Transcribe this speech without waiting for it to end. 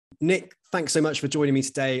Nick, thanks so much for joining me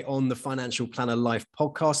today on the Financial Planner Life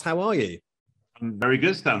podcast. How are you? I'm very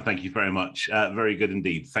good, Stan. Thank you very much. Very good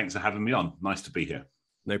indeed. Thanks for having me on. Nice to be here.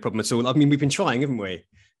 No problem at all. I mean, we've been trying, haven't we?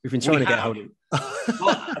 We've been trying to get hold of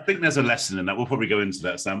Well, I think there's a lesson in that. We'll probably go into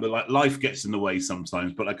that, Stan, but like life gets in the way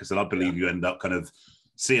sometimes. But like I said, I believe you end up kind of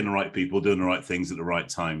seeing the right people, doing the right things at the right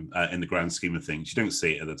time in the grand scheme of things. You don't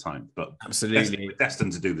see it at the time, but absolutely we're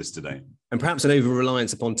destined to do this today. And perhaps an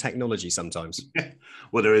over-reliance upon technology sometimes.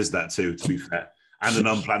 Well, there is that too, to be fair. And an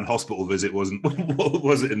unplanned hospital visit wasn't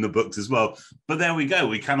in the books as well. But there we go.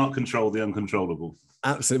 We cannot control the uncontrollable.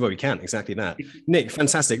 Absolutely. Well, we can. Exactly that. Nick,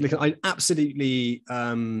 fantastic. Look, I absolutely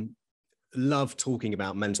love talking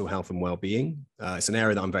about mental health and well-being. It's an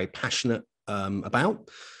area that I'm very passionate about.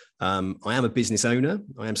 I am a business owner.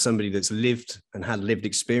 I am somebody that's lived and had lived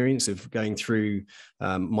experience of going through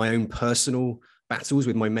my own personal battles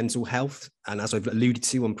with my mental health. And as I've alluded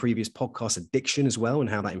to on previous podcasts, addiction as well, and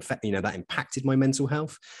how that that impacted my mental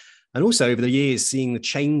health. And also over the years, seeing the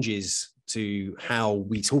changes to how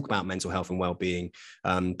we talk about mental health and well-being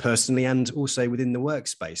personally, and also within the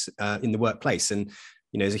workspace, in the workplace. And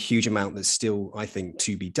there's a huge amount that's still, I think,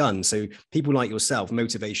 to be done. So people like yourself,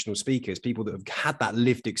 motivational speakers, people that have had that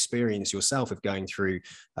lived experience yourself of going through,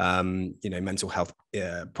 mental health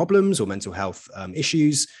problems or mental health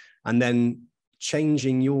issues, and then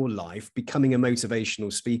changing your life, becoming a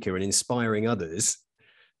motivational speaker and inspiring others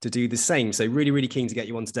to do the same. So really, really keen to get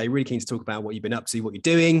you on today. Really keen to talk about what you've been up to, what you're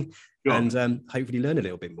doing, sure. And hopefully learn a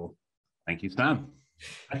little bit more. Thank you, Stan.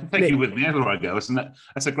 I can take you with me everywhere I go.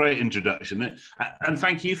 That's a great introduction. And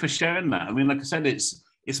thank you for sharing that. I mean, like I said, it's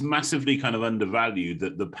massively kind of undervalued,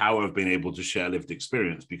 that the power of being able to share lived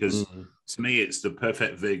experience, because to me, it's the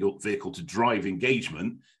perfect vehicle to drive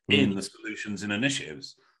engagement in the solutions and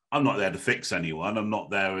initiatives. I'm not there to fix anyone. I'm not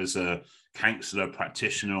there as a counselor,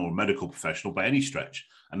 practitioner, or medical professional by any stretch.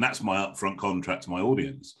 And that's my upfront contract to my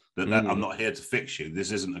audience, that I'm not here to fix you.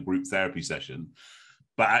 This isn't a group therapy session.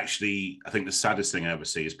 But actually, I think the saddest thing I ever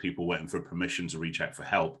see is people waiting for permission to reach out for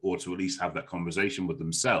help, or to at least have that conversation with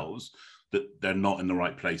themselves, that they're not in the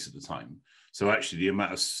right place at the time. So actually, the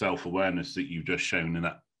amount of self-awareness that you've just shown in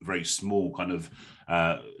that very small kind of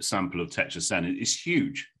sample of Tetra is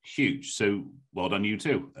huge, huge. So well done, you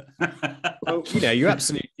too. Well, you're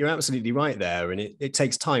absolutely right there. And it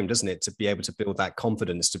takes time, doesn't it, to be able to build that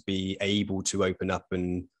confidence, to be able to open up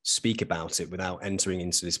and speak about it without entering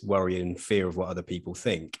into this worry and fear of what other people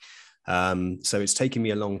think. So it's taken me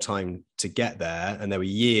a long time to get there. And there were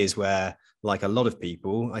years where, like a lot of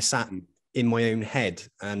people, I sat in my own head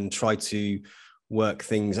and tried to work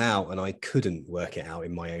things out, and I couldn't work it out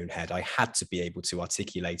in my own head. I had to be able to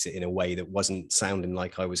articulate it in a way that wasn't sounding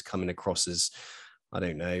like I was coming across as, I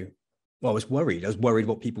don't know. Well, I was worried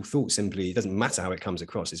what people thought. Simply, it doesn't matter how it comes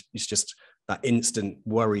across. It's just that instant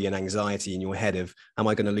worry and anxiety in your head of, am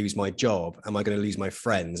I going to lose my job? Am I going to lose my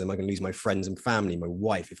friends? Am I going to lose my friends and family, my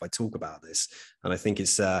wife, if I talk about this? And I think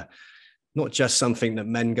it's not just something that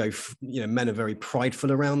men go, men are very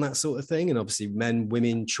prideful around that sort of thing. And obviously men,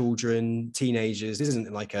 women, children, teenagers, this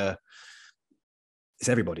isn't like it's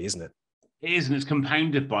everybody, isn't it? It is, and it's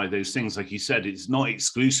compounded by those things. Like you said, it's not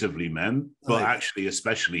exclusively men, but actually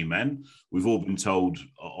especially men. We've all been told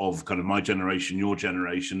of kind of my generation, your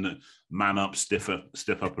generation, that man up, stiff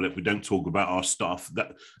upper lip. We don't talk about our stuff.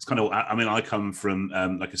 That's kind of, I mean, I come from,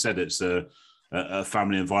 like I said, it's a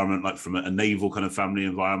family environment, like from a naval kind of family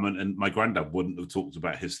environment. And my granddad wouldn't have talked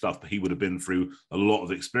about his stuff, but he would have been through a lot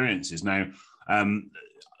of experiences. Now,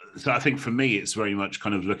 so I think for me, it's very much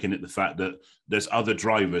kind of looking at the fact that there's other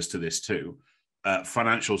drivers to this too.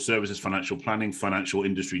 Financial services, financial planning, financial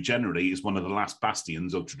industry generally is one of the last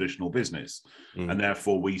bastions of traditional business. And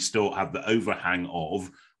therefore we still have the overhang of,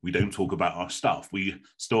 we don't talk about our stuff. We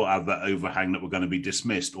still have that overhang that we're going to be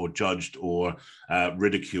dismissed or judged or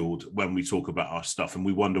ridiculed when we talk about our stuff. And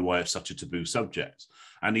we wonder why it's such a taboo subject.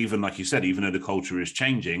 And even like you said, even though the culture is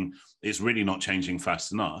changing, it's really not changing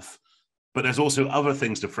fast enough. But there's also other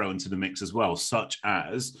things to throw into the mix as well, such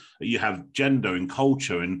as you have gender and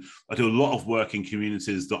culture. And I do a lot of work in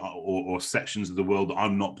communities that or sections of the world that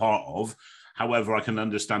I'm not part of. However, I can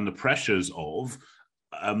understand the pressures of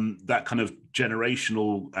that kind of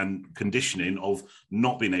generational and conditioning of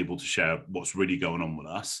not being able to share what's really going on with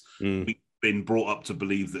us. We've been brought up to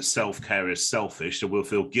believe that self-care is selfish, so we'll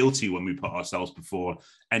feel guilty when we put ourselves before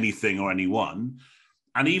anything or anyone.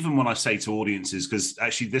 And even when I say to audiences, because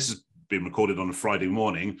actually this has been recorded on a Friday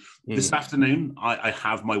morning, this afternoon I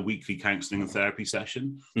have my weekly counselling and therapy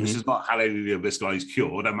session. This is not hallelujah, this guy's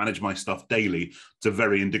cured. I manage my stuff daily to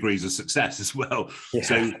varying degrees of success as well.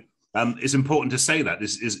 So It's important to say that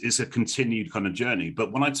this is a continued kind of journey.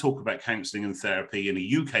 But when I talk about counselling and therapy in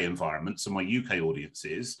a UK environment, so my UK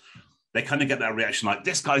audiences, they kind of get that reaction like,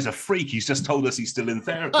 this guy's a freak. He's just told us he's still in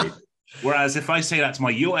therapy. Whereas if I say that to my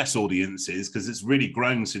US audiences, because it's really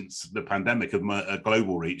grown since the pandemic of my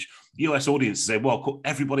global reach, US audiences say, well,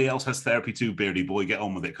 everybody else has therapy too, beardy boy, get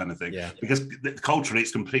on with it kind of thing. Yeah. Because culturally,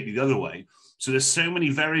 it's completely the other way. So there's so many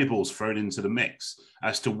variables thrown into the mix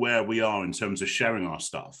as to where we are in terms of sharing our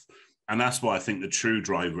stuff. And that's why I think the true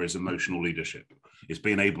driver is emotional leadership. It's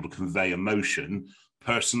being able to convey emotion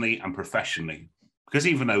personally and professionally. Because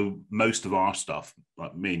even though most of our stuff,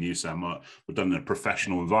 like me and you, Sam, we're done in a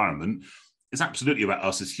professional environment, it's absolutely about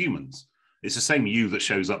us as humans. It's the same you that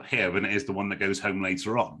shows up here than it is the one that goes home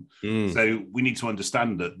later on. So we need to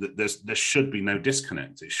understand that there should be no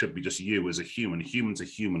disconnect. It should be just you as a human. Humans are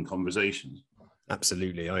human conversations.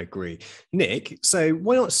 Absolutely, I agree. Nick, so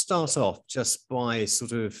why not start off just by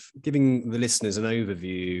sort of giving the listeners an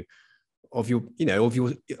overview of your,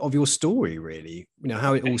 of your story, really,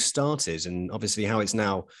 how it all started, and obviously how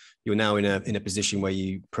you're now in a position where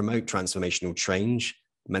you promote transformational change,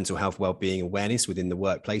 mental health, well-being awareness within the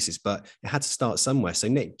workplaces, but it had to start somewhere. So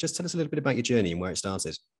Nick, just tell us a little bit about your journey and where it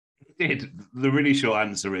started. The really short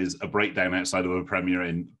answer is a breakdown outside of a Premier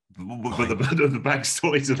Inn. But the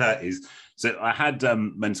backstory to that is, so I had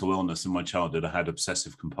mental illness in my childhood. I had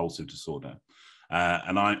obsessive compulsive disorder,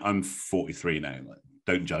 and I'm 43 now.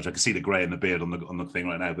 Don't judge. I can see the grey in the beard on the thing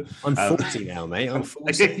right now. But I'm 40 now, mate. I'm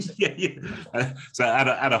 40. yeah. So I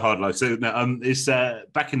had a hard life. So no, it's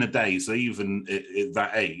back in the day. So even at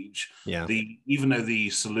that age, even though the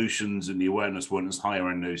solutions and the awareness weren't as high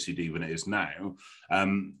around OCD than it is now,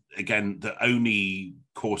 again, the only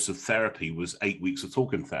course of therapy was 8 weeks of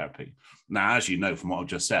talking therapy. Now, as you know from what I've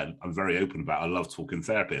just said, I'm very open about it. I love talking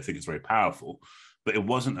therapy. I think it's very powerful. But it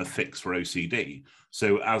wasn't a fix for OCD.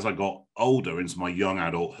 So as I got older into my young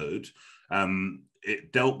adulthood,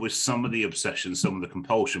 it dealt with some of the obsession, some of the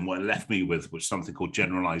compulsion. What it left me with was something called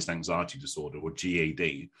generalized anxiety disorder, or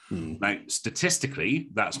GAD. Now, statistically,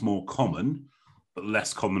 that's more common, but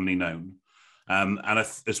less commonly known. And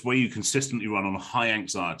it's where you consistently run on high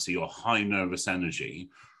anxiety or high nervous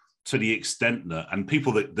energy, to the extent that, and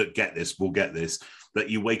people that get this will get this,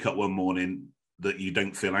 that you wake up one morning that you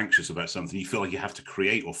don't feel anxious about something, you feel like you have to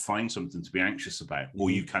create or find something to be anxious about, or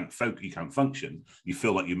you can't function. You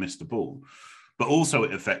feel like you missed the ball. But also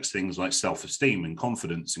it affects things like self-esteem and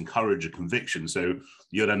confidence and courage and conviction. So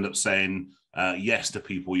you'd end up saying yes to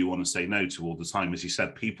people you want to say no to all the time. As you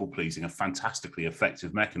said, people pleasing, a fantastically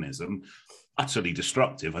effective mechanism, utterly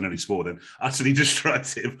destructive. I nearly swore then. Utterly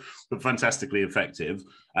destructive, but fantastically effective.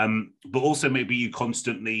 But also maybe you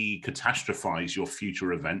constantly catastrophize your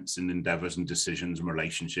future events and endeavors and decisions and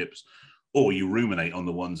relationships, or you ruminate on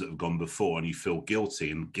the ones that have gone before and you feel guilty,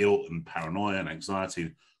 and guilt and paranoia and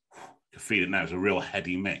anxiety. I feel it now. It's a real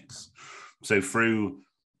heady mix. So through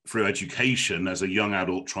education as a young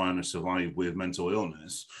adult trying to survive with mental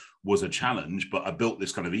illness was a challenge, but I built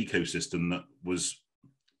this kind of ecosystem that was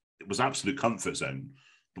absolute comfort zone.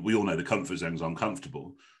 But we all know the comfort zones are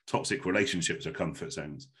uncomfortable. Toxic relationships are comfort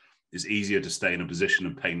zones. It's easier to stay in a position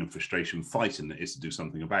of pain and frustration fighting than it is to do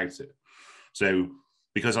something about it. So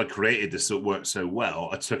because I created this that worked so well,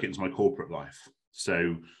 I took it into my corporate life.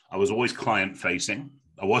 So I was always client facing.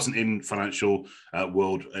 I wasn't in financial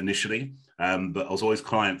world initially, but I was always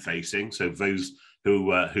client facing. So those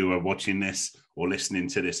who are watching this or listening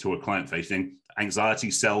to this who are client facing,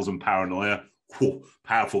 anxiety, sales and paranoia, whew,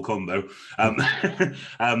 powerful combo.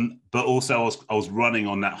 But also I was running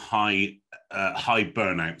on that high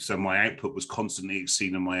burnout. So my output was constantly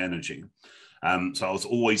exceeding my energy. So I was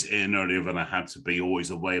always in earlier than I had to be,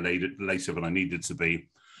 always away later than I needed to be,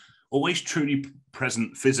 always truly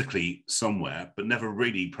present physically somewhere, but never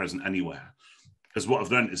really present anywhere. Because what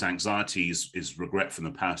I've learned is anxiety is regret from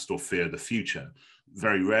the past or fear of the future.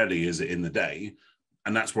 Very rarely is it in the day.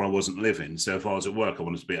 And that's where I wasn't living. So if I was at work, I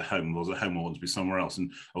wanted to be at home. If I was at home, I wanted to be somewhere else. And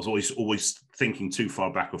I was always thinking too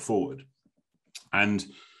far back or forward. And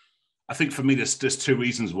I think for me, there's two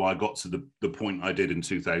reasons why I got to the point I did in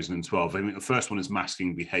 2012. I mean, the first one is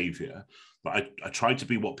masking behavior. But I tried to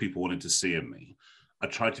be what people wanted to see in me. I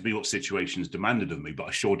tried to be what situations demanded of me, but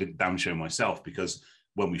I sure didn't damn show myself, because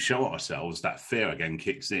when we show ourselves, that fear again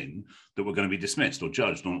kicks in that we're going to be dismissed or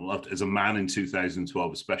judged or not loved, as a man in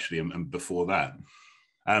 2012, especially, and before that.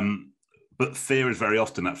 But fear is very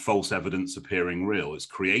often that false evidence appearing real. It's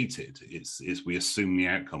created. It's we assume the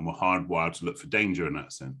outcome. We're hardwired to look for danger in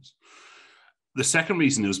that sense. The second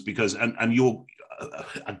reason is because, and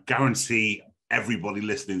I guarantee everybody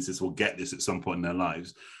listening to this will get this at some point in their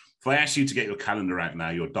lives. If I ask you to get your calendar out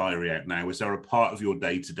now, your diary out now, is there a part of your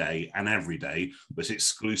day today and every day that's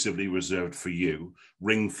exclusively reserved for you,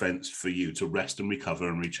 ring-fenced for you to rest and recover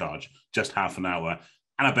and recharge? Just half an hour.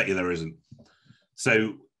 And I bet you there isn't.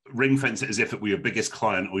 So ring-fence it as if it were your biggest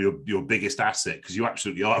client or your biggest asset, because you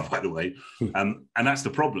absolutely are, by the way. And that's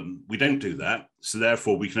the problem. We don't do that. So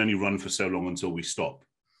therefore, we can only run for so long until we stop.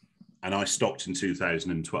 And I stopped in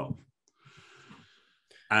 2012.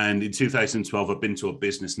 And in 2012, I've been to a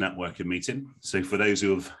business networking meeting. So for those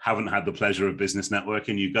who haven't had the pleasure of business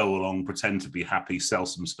networking, you go along, pretend to be happy, sell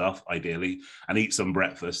some stuff, ideally, and eat some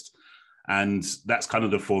breakfast. And that's kind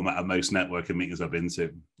of the format of most networking meetings I've been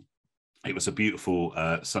to. It was a beautiful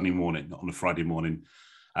sunny morning on a Friday morning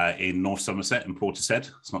in North Somerset in Portishead.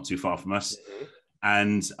 It's not too far from us.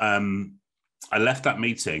 And I left that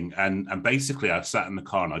meeting and basically I sat in the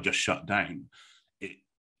car and I just shut down.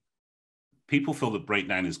 People feel that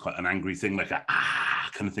breakdown is quite an angry thing, like a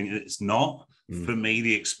kind of thing. It's not. For me,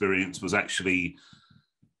 the experience was actually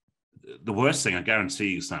the worst thing, I guarantee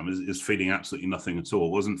you, Sam, is feeling absolutely nothing at all.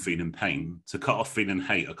 It wasn't feeling pain. To cut off feeling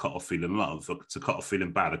hate, or cut off feeling love, or to cut off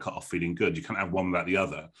feeling bad, or cut off feeling good. You can't have one without the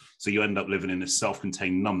other. So you end up living in this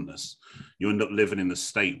self-contained numbness. You end up living in the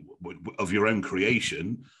state of your own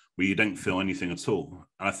creation where you don't feel anything at all.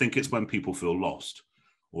 And I think it's when people feel lost,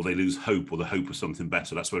 or they lose hope, or the hope of something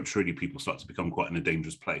better. That's where truly people start to become quite in a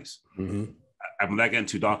dangerous place. And without getting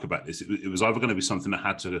too dark about this, it was either going to be something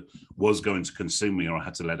that was going to consume me, or I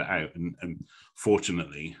had to let it out. And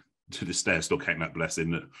fortunately, to this day, I still count that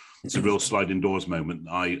blessing. That it's a real sliding doors moment.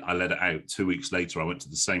 I let it out. 2 weeks later, I went to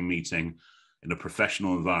the same meeting in a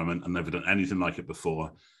professional environment. I've never done anything like it before.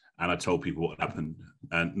 And I told people what happened,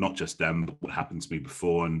 and not just them, but what happened to me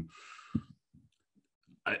before. And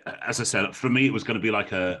as I said, for me, it was going to be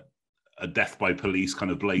like a death by police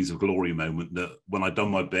kind of blaze of glory moment, that when I'd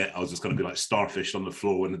done my bit, I was just going to be like starfish on the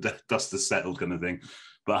floor when the dust has settled kind of thing.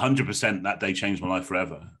 But 100% that day changed my life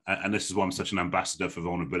forever. And this is why I'm such an ambassador for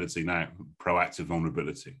vulnerability now, proactive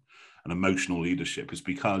vulnerability and emotional leadership, is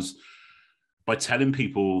because by telling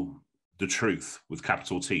people the truth with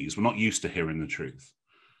capital T's, we're not used to hearing the truth.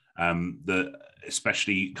 That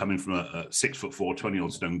especially coming from a 6'4",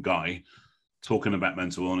 20-year-old stone guy, talking about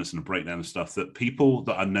mental illness and a breakdown of stuff, that people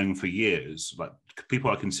that I've known for years, like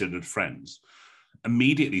people I considered friends,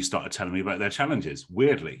 immediately started telling me about their challenges,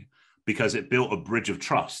 weirdly, because it built a bridge of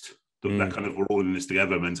trust, that kind of we're all in this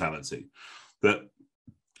together mentality, that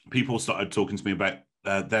people started talking to me about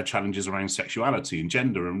their challenges around sexuality and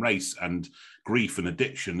gender and race and grief and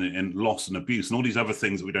addiction and loss and abuse and all these other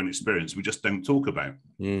things that we don't experience, we just don't talk about.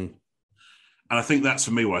 And I think that's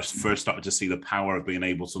for me where I first started to see the power of being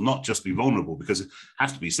able to not just be vulnerable, because it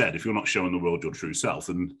has to be said, if you're not showing the world your true self,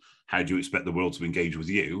 then how do you expect the world to engage with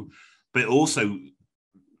you? But it also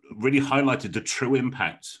really highlighted the true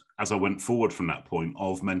impact as I went forward from that point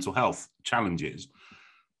of mental health challenges,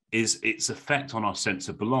 is its effect on our sense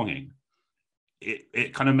of belonging.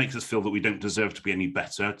 It kind of makes us feel that we don't deserve to be any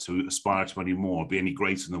better, to aspire to any more, be any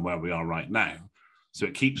greater than where we are right now. So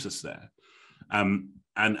it keeps us there.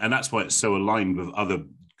 And that's why it's so aligned with other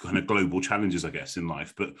kind of global challenges, I guess, in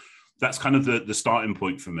life. But that's kind of the starting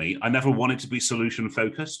point for me. I never wanted to be solution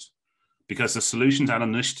focused, because the solutions and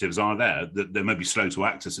initiatives are there. They may be slow to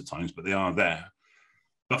access at times, but they are there.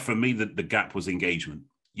 But for me, the gap was engagement.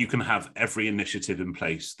 You can have every initiative in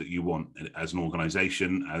place that you want as an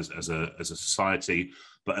organization, as a society,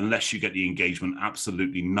 but unless you get the engagement,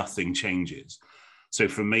 absolutely nothing changes. So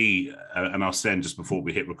for me, and I'll say just before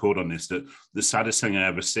we hit record on this, that the saddest thing I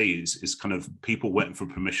ever see is kind of people waiting for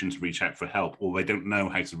permission to reach out for help, or they don't know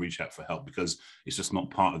how to reach out for help because it's just not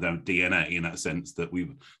part of their DNA, in that sense that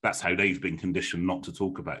that's how they've been conditioned not to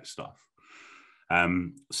talk about stuff.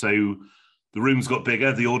 So the rooms got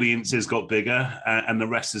bigger, the audiences got bigger, and the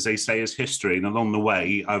rest, as they say, is history. And along the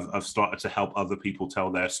way, I've started to help other people tell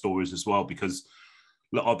their stories as well, because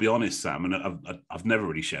look, I'll be honest, Sam, and I've never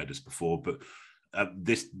really shared this before, but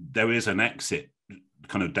there is an exit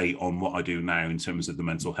kind of date on what I do now in terms of the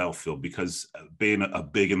mental health field, because being a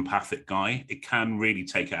big empathic guy, it can really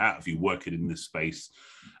take it out of you working in this space,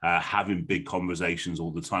 having big conversations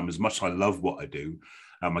all the time. As much as I love what I do,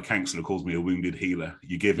 my counselor calls me a wounded healer.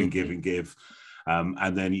 You give and give and give.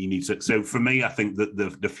 And then you need to, so for me, I think that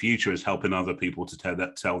the future is helping other people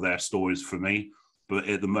to tell their stories for me. But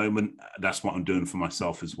at the moment, that's what I'm doing for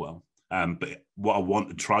myself as well. But what I want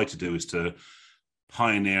to try to do is to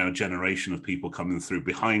pioneer a generation of people coming through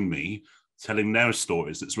behind me, telling their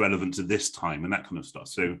stories that's relevant to this time and that kind of stuff.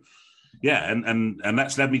 So yeah, and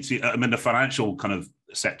that's led me to, I mean, the financial kind of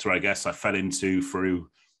sector, I guess I fell into through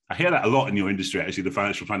I hear that a lot in your industry, actually. The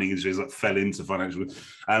financial planning industry is like fell into financial.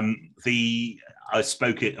 I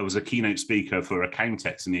was a keynote speaker for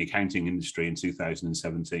Accountex in the accounting industry in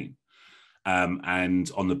 2017.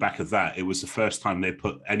 And on the back of that, it was the first time they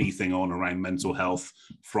put anything on around mental health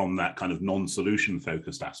from that kind of non-solution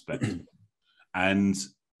focused aspect. And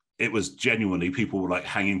it was genuinely, people were like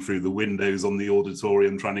hanging through the windows on the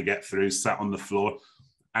auditorium, trying to get through, sat on the floor.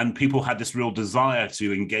 And people had this real desire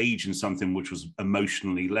to engage in something which was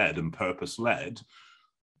emotionally led and purpose led,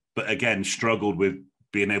 but again, struggled with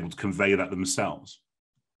being able to convey that themselves.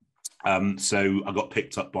 So I got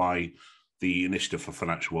picked up by the Initiative for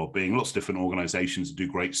Financial Wellbeing, lots of different organizations do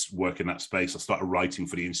great work in that space. I started writing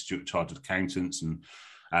for the Institute of Chartered Accountants and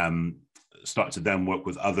started to then work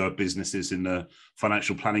with other businesses in the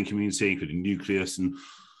financial planning community, including Nucleus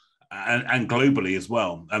and globally as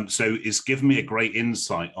well. So it's given me a great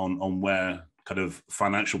insight on where kind of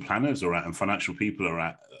financial planners are at and financial people are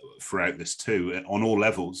at throughout this too, on all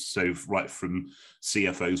levels. So right from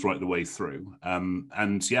CFOs right the way through.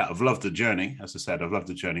 And yeah, I've loved the journey. As I said, I've loved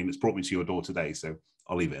the journey and it's brought me to your door today. So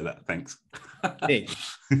I'll leave it at that. Thanks. Nick,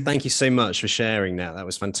 thank you so much for sharing that. That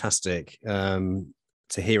was fantastic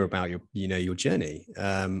to hear about your journey,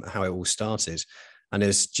 how it all started. And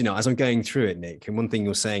as I'm going through it, Nick, and one thing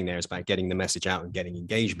you're saying there is about getting the message out and getting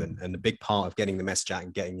engagement. And the big part of getting the message out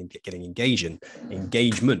and getting engagement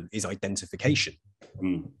is identification.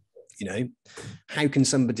 How can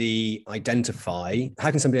somebody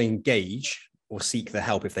engage or seek the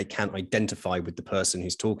help if they can't identify with the person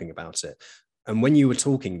who's talking about it? And when you were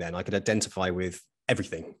talking then, I could identify with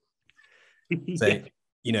everything. So,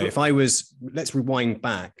 let's rewind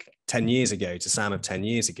back 10 years ago to Sam of 10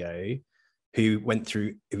 years ago, who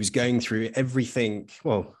was going through everything,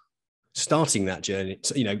 starting that journey,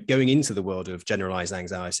 going into the world of generalized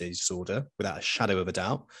anxiety disorder without a shadow of a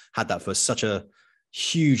doubt, had that for such a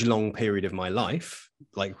huge, long period of my life,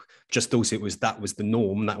 like just thought that was the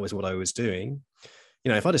norm, that was what I was doing.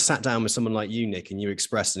 If I'd have sat down with someone like you, Nick, and you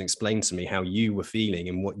expressed and explained to me how you were feeling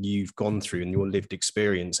and what you've gone through and your lived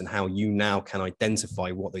experience and how you now can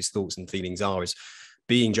identify what those thoughts and feelings are as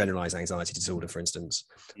being generalized anxiety disorder, for instance,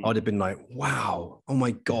 I'd have been like, wow, oh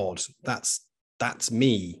my God, that's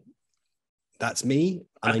me. That's me.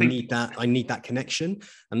 And I need that connection.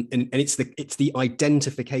 And it's the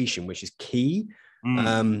identification, which is key.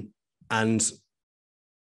 And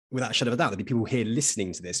without a shadow of a doubt, there'll be people here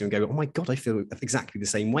listening to this and go, oh my God, I feel exactly the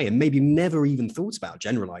same way. And maybe never even thought about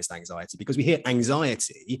generalized anxiety, because we hear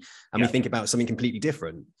anxiety and we think about something completely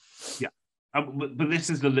different. Yeah. But this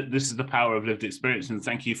is the power of lived experience, and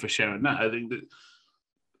thank you for sharing that. I think that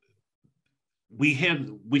we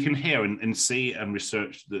can hear and see and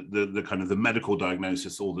research the kind of the medical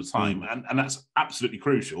diagnosis all the time, and that's absolutely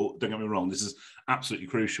crucial. Don't get me wrong, this is absolutely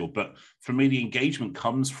crucial. But for me, the engagement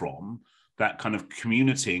comes from that kind of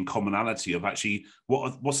community and commonality of actually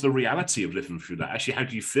what's the reality of living through that? Actually, how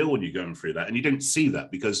do you feel when you're going through that? And you don't see that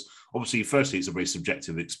because obviously, firstly, it's a very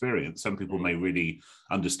subjective experience. Some people may really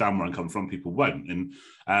understand where I'm coming from, people won't. And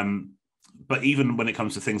but even when it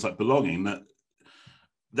comes to things like belonging,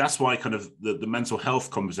 that's why kind of the mental health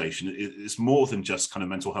conversation is more than just kind of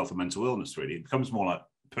mental health and mental illness, really. It becomes more like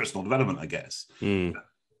personal development, I guess.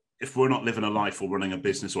 If we're not living a life or running a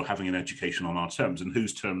business or having an education on our terms, and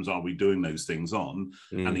whose terms are we doing those things on?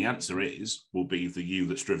 And the answer will be the you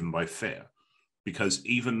that's driven by fear. Because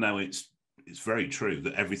even though it's very true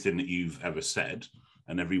that everything that you've ever said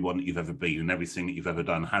and everyone that you've ever been and everything that you've ever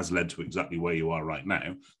done has led to exactly where you are right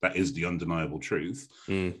now, that is the undeniable truth.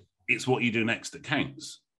 It's what you do next that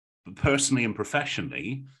counts. But personally and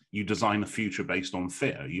professionally, you design a future based on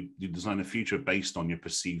fear. You design a future based on your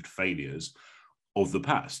perceived failures of the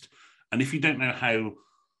past. And if you don't know how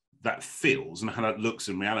that feels and how that looks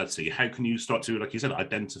in reality, how can you start to, like you said,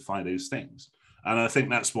 identify those things? And I think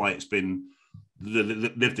that's why it's been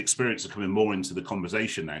the lived experience are coming more into the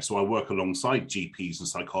conversation now. So I work alongside GPs and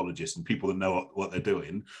psychologists and people that know what they're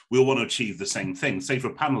doing. We all want to achieve the same thing. Say for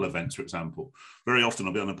panel events, for example, very often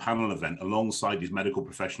I'll be on a panel event alongside these medical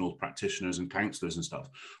professionals, practitioners and counselors and stuff.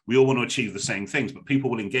 We all want to achieve the same things, but people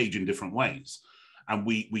will engage in different ways. And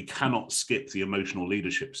we cannot skip the emotional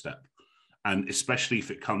leadership step. And especially if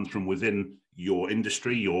it comes from within your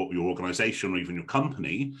industry, your organization, or even your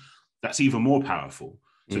company, that's even more powerful.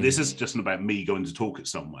 So this isn't just about me going to talk at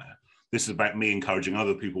somewhere. This is about me encouraging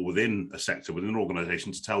other people within a sector, within an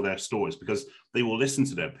organization, to tell their stories, because they will listen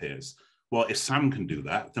to their peers. Well, if Sam can do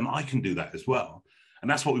that, then I can do that as well. And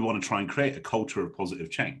that's what we want to try and create, a culture of positive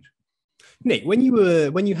change. Nick, when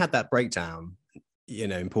you had that breakdown,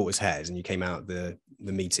 in Portishead, and you came out the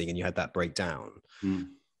meeting and you had that breakdown,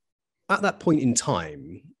 at that point in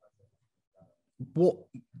time, what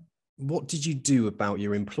what did you do about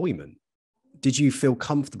your employment? Did you feel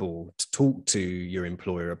comfortable to talk to your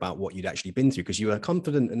employer about what you'd actually been through? Because you were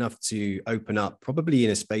confident enough to open up, probably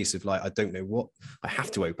in a space of like, I don't know what, I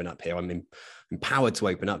have to open up here. I'm empowered to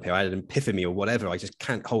open up here. I had an epiphany or whatever. I just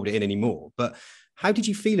can't hold it in anymore. But how did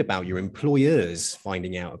you feel about your employers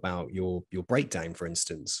finding out about your breakdown, for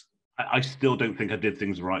instance? I still don't think I did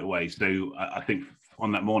things the right way. So I think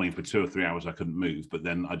on that morning for 2 or 3 hours, I couldn't move, but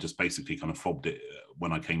then I just basically kind of fobbed it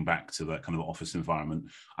when I came back to that kind of office environment.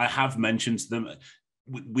 I have mentioned to them,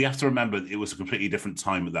 we have to remember it was a completely different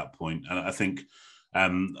time at that point. And I think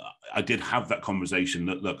I did have that conversation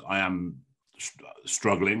that, look, I am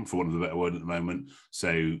struggling, for want of a better word, at the moment.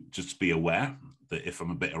 So just be aware that if I'm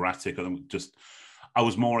a bit erratic, I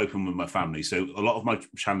was more open with my family. So a lot of my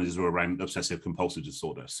challenges were around obsessive compulsive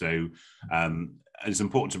disorder. So it's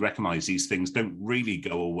important to recognize these things don't really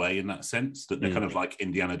go away in that sense, that they're kind of like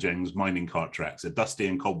Indiana Jones mining cart tracks. They're dusty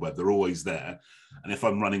and cobweb. They're always there. And if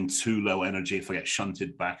I'm running too low energy, if I get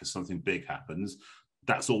shunted back as something big happens,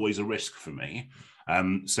 that's always a risk for me.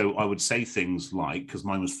 So I would say things like, because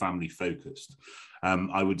mine was family focused,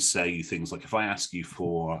 I would say things like, if I ask you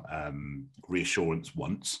for reassurance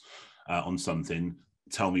once, on something,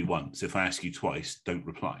 tell me once. If I ask you twice, don't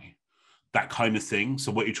reply. That kind of thing.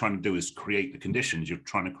 So what you're trying to do is create the conditions. You're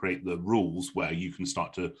trying to create the rules where you can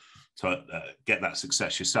start to get that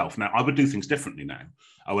success yourself. Now, I would do things differently now.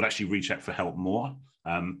 I would actually reach out for help more.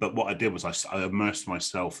 But what I did was I immersed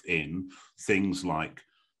myself in things like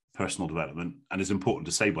personal development. And it's important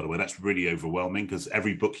to say, by the way, that's really overwhelming, because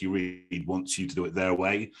every book you read wants you to do it their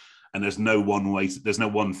way. And there's no one way, there's no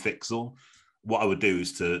one fix-all. What I would do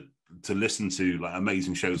is to listen to like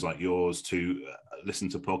amazing shows like yours, to listen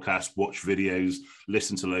to podcasts, watch videos,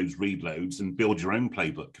 listen to loads, read loads, and build your own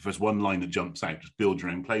playbook. If there's one line that jumps out, just build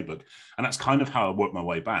your own playbook. And that's kind of how I worked my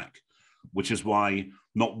way back, which is why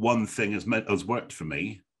not one thing has worked for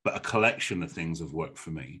me, but a collection of things have worked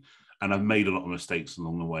for me. And I've made a lot of mistakes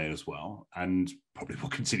along the way as well, and probably will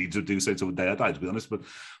continue to do so till the day I die, to be honest. But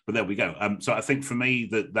there we go. So I think for me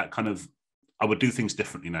that kind of, I would do things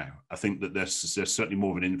differently now. I think that there's certainly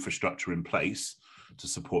more of an infrastructure in place to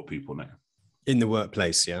support people now. In the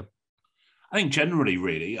workplace, yeah. I think generally,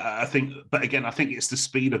 really, I think, but again, I think it's the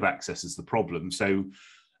speed of access is the problem. So,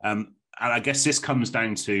 and I guess this comes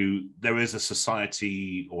down to, there is a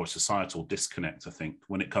society or a societal disconnect, I think,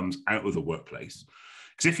 when it comes out of the workplace.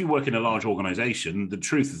 Because if you work in a large organization, the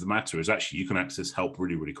truth of the matter is actually you can access help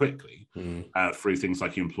really, really quickly through things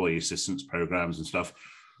like employee assistance programs and stuff.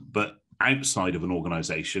 But outside of an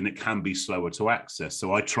organization, it can be slower to access.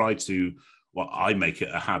 So I try to, I make it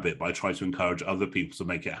a habit, but I try to encourage other people to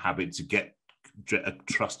make it a habit to get a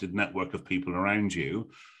trusted network of people around you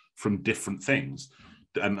from different things.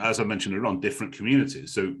 And as I mentioned earlier on, different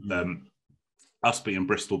communities. So us being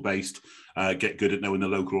Bristol based, get good at knowing the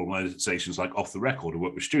local organisations like Off the Record. I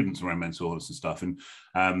work with students around mental illness and stuff. And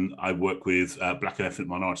I work with Black and ethnic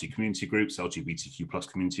minority community groups, LGBTQ plus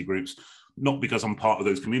community groups, not because I'm part of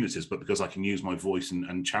those communities, but because I can use my voice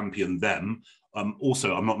and champion them.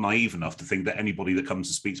 Also, I'm not naive enough to think that anybody that comes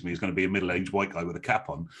to speak to me is going to be a middle-aged white guy with a cap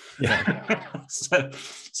on. Yeah.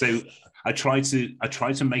 so I try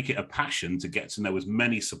to make it a passion to get to know as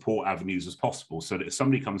many support avenues as possible, so that if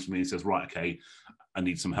somebody comes to me and says, right, okay, I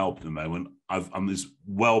need some help at the moment, I'm as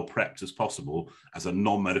well prepped as possible as a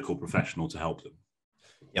non-medical professional to help them.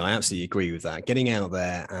 Yeah, I absolutely agree with that. Getting out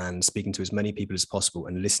there and speaking to as many people as possible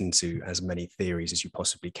and listening to as many theories as you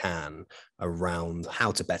possibly can around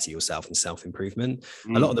how to better yourself and self-improvement.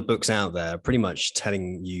 A lot of the books out there are pretty much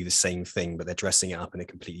telling you the same thing, but they're dressing it up in a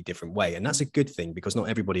completely different way. And that's a good thing, because not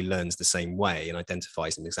everybody learns the same way and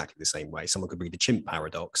identifies in exactly the same way. Someone could read the chimp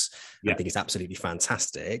paradox and think it's absolutely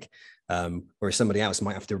fantastic. Whereas somebody else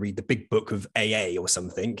might have to read the big book of AA or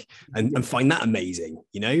something and find that amazing.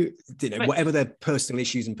 You know, whatever their personal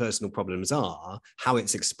issues and personal problems are, how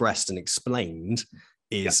it's expressed and explained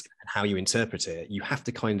is how you interpret it. You have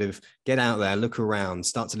to kind of get out there, look around,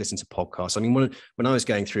 start to listen to podcasts. I mean, when I was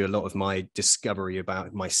going through a lot of my discovery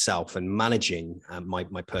about myself and managing my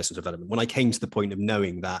personal development, when I came to the point of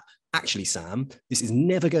knowing that actually, Sam, this is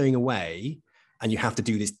never going away and you have to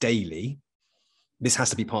do this daily, this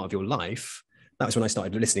has to be part of your life. That was when I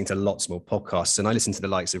started listening to lots more podcasts. And I listened to the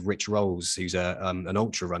likes of Rich Rolls, who's an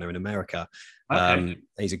ultra runner in America.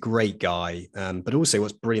 He's a great guy. But also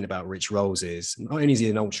what's brilliant about Rich Rolls is not only is he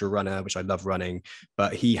an ultra runner, which I love running,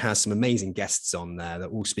 but he has some amazing guests on there that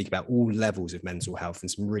all speak about all levels of mental health,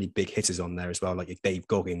 and some really big hitters on there as well, like Dave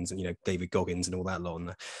Goggins and, David Goggins and all that lot on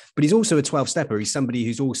there. But he's also a 12-stepper. He's somebody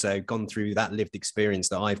who's also gone through that lived experience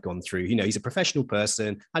that I've gone through. He's a professional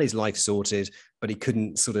person, had his life sorted, but he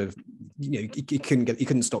couldn't sort of, he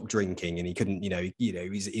couldn't stop drinking, and he couldn't,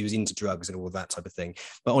 he was into drugs and all of that type of thing.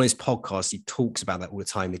 But on his podcast, he talks about that all the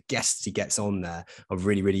time. The guests he gets on there are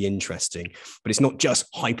really, really interesting, but it's not just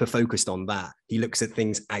hyper focused on that. He looks at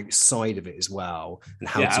things outside of it as well, and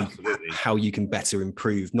how you can better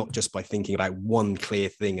improve, not just by thinking about one clear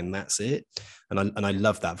thing and that's it. And I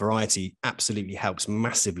love that variety. Absolutely helps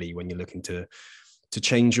massively when you're looking to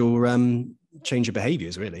change your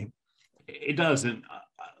behaviors, really. It does, and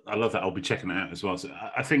I love that. I'll be checking it out as well. So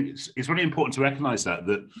I think it's really important to recognize that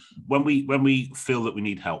when we feel that we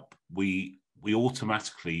need help, we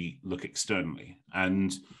automatically look externally,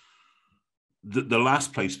 and the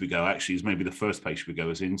last place we go actually is maybe the first place we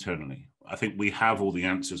go is internally. I think we have all the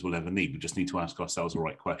answers we'll ever need. We just need to ask ourselves the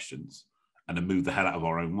right questions and then move the hell out of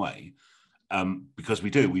our own way, because we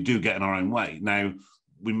do get in our own way. Now,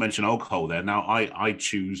 we mentioned alcohol there. Now, I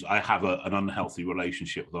have an unhealthy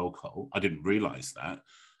relationship with alcohol. I didn't realize that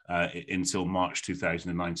until March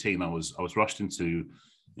 2019. I was rushed into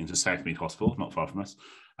Southmead Hospital, not far from us.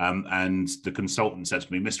 And the consultant said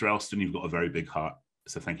to me, "Mr. Elston, you've got a very big heart."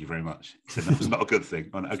 So thank you very much. He said that was not a good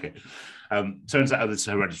thing. Okay. Turns out it's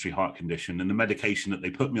a hereditary heart condition, and the medication that they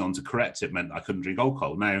put me on to correct it meant I couldn't drink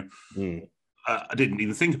alcohol. Now, I didn't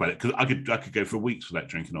even think about it, because I could go for weeks without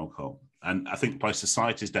drinking alcohol. And I think by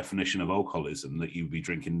society's definition of alcoholism, that you would be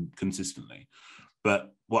drinking consistently.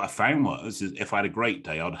 But what I found is if I had a great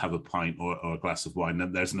day, I'd have a pint or a glass of wine.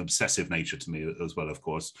 And there's an obsessive nature to me as well, of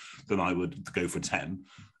course, then I would go for 10.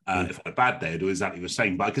 If I had a bad day, I'd do exactly the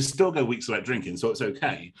same. But I could still go weeks without drinking, so it's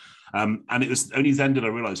okay. And it was only then did I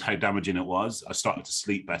realise how damaging it was. I started to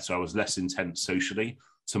sleep better. I was less intense socially.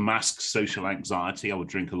 To mask social anxiety, I would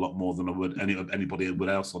drink a lot more than I would anybody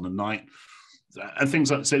else on the night. And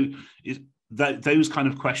things like so. Those kind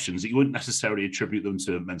of questions that you wouldn't necessarily attribute them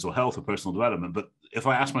to mental health or personal development, but if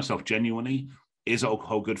I ask myself genuinely, is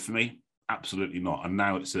alcohol good for me? Absolutely not. And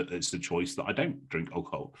now it's a choice that I don't drink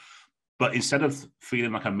alcohol. But instead of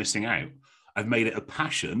feeling like I'm missing out, I've made it a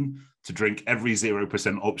passion to drink every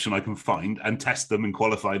 0% option I can find and test them and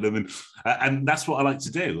qualify them, and that's what I like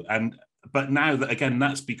to do. But now that, again,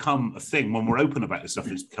 that's become a thing. When we're open about this stuff,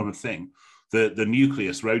 it's become a thing. The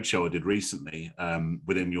Nucleus Roadshow I did recently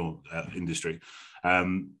within your industry,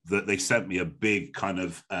 that they sent me a big kind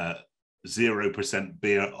of 0%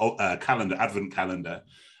 beer calendar, advent calendar,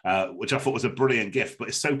 which I thought was a brilliant gift. But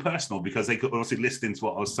it's so personal because they could obviously listen to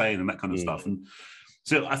what I was saying and that kind of stuff. And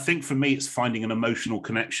so I think for me, it's finding an emotional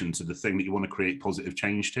connection to the thing that you want to create positive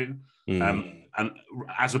change to. And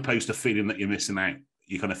as opposed to feeling that you're missing out,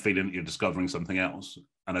 you're kind of feeling that you're discovering something else.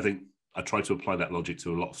 And I think I try to apply that logic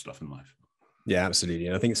to a lot of stuff in life. Yeah, absolutely.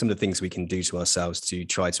 And I think some of the things we can do to ourselves to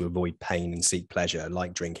try to avoid pain and seek pleasure,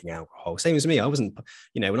 like drinking alcohol. Same as me. I wasn't,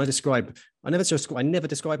 when I never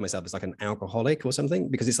described myself as like an alcoholic or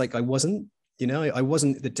something, because it's like I wasn't. I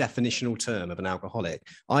wasn't the definitional term of an alcoholic.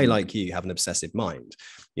 I, like you, have an obsessive mind.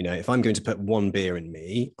 If I'm going to put one beer in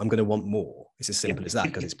me, I'm going to want more. It's as simple as that,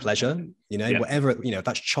 because it's pleasure, whatever, if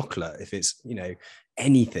that's chocolate, if it's,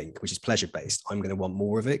 anything which is pleasure-based, I'm going to want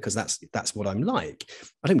more of it, because that's what I'm like.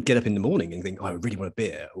 I don't get up in the morning and think, oh, I really want a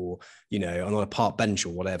beer, or, I'm on a park bench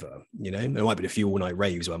or whatever, there might be a few all-night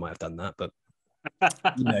raves where I might have done that, but, but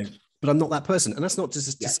I'm not that person. And that's not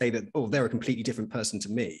just to say that, oh, they're a completely different person to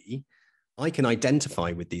me. I can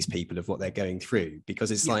identify with these people of what they're going through,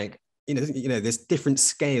 because it's like, there's different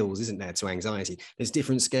scales, isn't there, to anxiety? There's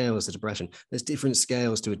different scales to depression. There's different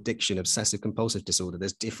scales to addiction, obsessive compulsive disorder.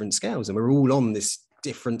 There's different scales, and we're all on this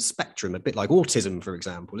different spectrum, a bit like autism, for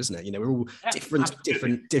example, isn't it? We're all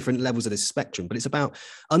different levels of this spectrum, but it's about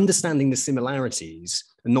understanding the similarities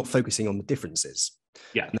and not focusing on the differences.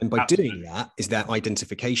 Yeah, and then by doing that is that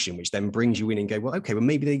identification, which then brings you in and go, well, okay, well,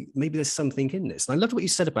 maybe there's something in this. And I loved what you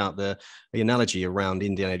said about the analogy around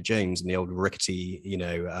Indiana Jones and the old rickety,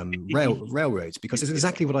 railroads, because it's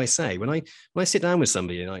exactly what I say when I sit down with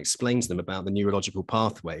somebody and I explain to them about the neurological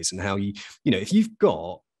pathways and how if you've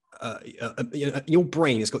got your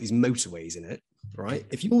brain has got these motorways in it, right?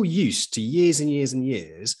 If you're used to years and years and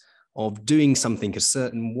years of doing something a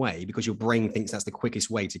certain way because your brain thinks that's the quickest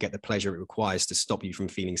way to get the pleasure it requires to stop you from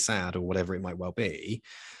feeling sad or whatever it might well be,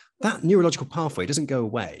 that neurological pathway doesn't go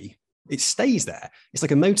away It stays there. It's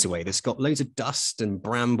like a motorway that's got loads of dust and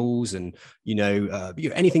brambles and,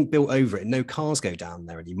 anything built over it. No cars go down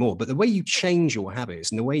there anymore. But the way you change your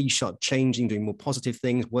habits and the way you start changing, doing more positive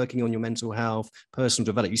things, working on your mental health, personal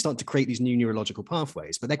development, you start to create these new neurological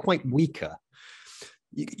pathways, but they're quite weaker.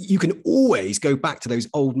 You can always go back to those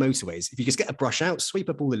old motorways. If you just get a brush out, sweep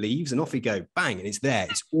up all the leaves and off you go, bang, and it's there.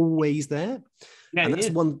 It's always there. Yeah, and that's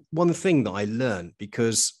one thing that I learned,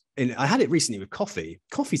 because I had it recently with coffee.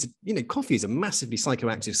 Coffee is a massively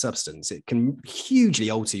psychoactive substance. It can hugely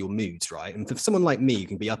alter your moods, right? And for someone like me, who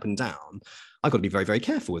can be up and down, I've got to be very, very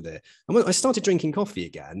careful with it. And when I started drinking coffee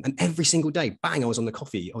again, and every single day, bang, I was on the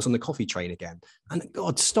coffee train again. And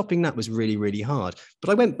God, stopping that was really, really hard.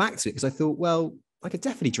 But I went back to it because I thought, well, I could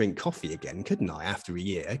definitely drink coffee again, couldn't I? After a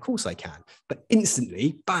year, of course I can. But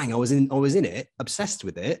instantly, bang, I was in it, obsessed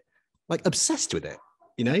with it. It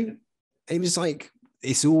was like,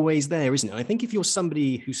 it's always there, isn't it? And I think if you're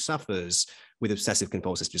somebody who suffers with obsessive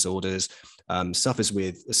compulsive disorders, suffers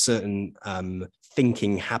with a certain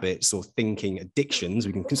thinking habits or thinking addictions,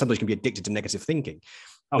 somebody can be addicted to negative thinking.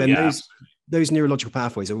 Those neurological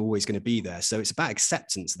pathways are always going to be there. So it's about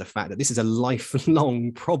acceptance of the fact that this is a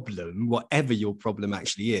lifelong problem, whatever your problem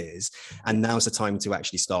actually is. And now's the time to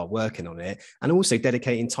actually start working on it. And also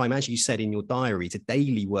dedicating time, as you said in your diary, to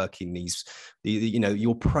daily working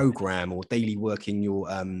your program, or daily working your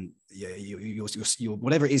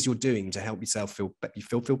whatever it is you're doing to help yourself feel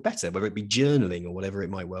better, whether it be journaling or whatever it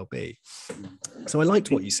might well be. So I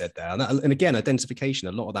liked what you said there. And again, identification,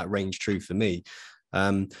 a lot of that rang true for me.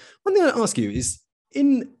 One thing I ask you is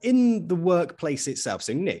in the workplace itself.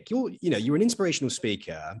 So Nick, you're an inspirational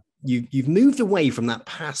speaker. You've moved away from that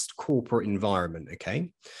past corporate environment. Okay.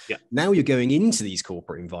 Yeah. Now you're going into these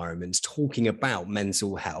corporate environments, talking about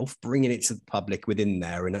mental health, bringing it to the public within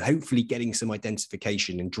there, and hopefully getting some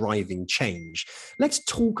identification and driving change. Let's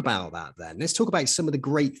talk about that then. Let's talk about some of the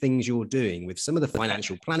great things you're doing with some of the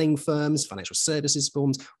financial planning firms, financial services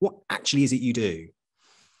firms. What actually is it you do?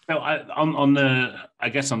 So on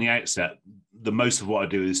the outset, the most of what I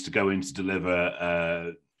do is to go in to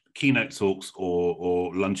deliver keynote talks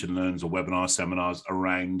or lunch and learns or webinar seminars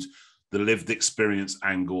around the lived experience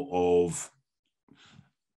angle of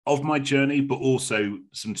my journey, but also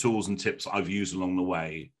some tools and tips I've used along the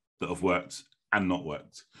way that have worked and not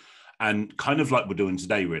worked. And kind of like we're doing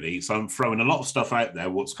today, really. So I'm throwing a lot of stuff out there,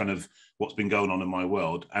 what's been going on in my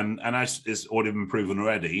world. And as is already been proven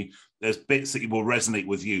already, there's bits that will resonate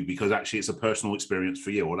with you because actually it's a personal experience for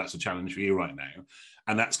you, or that's a challenge for you right now.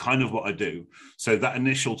 And that's kind of what I do. So that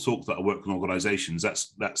initial talk that I work with organizations,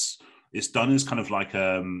 it's done as kind of like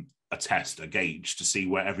a test, a gauge to see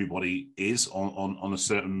where everybody is on a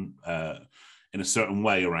certain, in a certain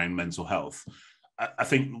way around mental health. I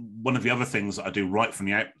think one of the other things that I do right from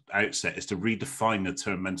the outset is to redefine the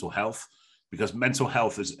term mental health, because mental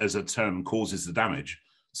health as a term causes the damage.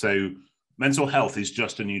 So mental health is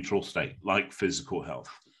just a neutral state, like physical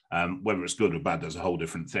health. Whether it's good or bad, that's a whole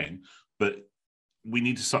different thing. But we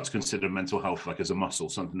need to start to consider mental health like as a muscle,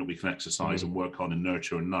 something that we can exercise and work on and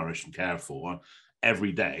nurture and nourish and care for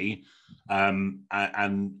every day,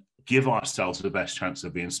 and give ourselves the best chance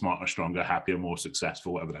of being smarter, stronger, happier, more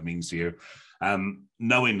successful, whatever that means to you.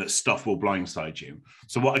 Knowing that stuff will blindside you.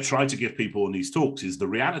 So what I try to give people in these talks is the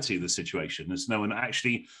reality of the situation, is knowing that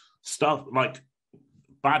actually stuff like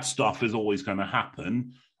bad stuff is always going to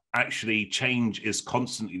happen. Actually, change is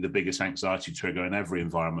constantly the biggest anxiety trigger in every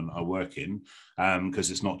environment I work in,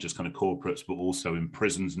 because it's not just kind of corporates, but also in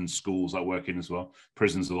prisons and schools I work in as well.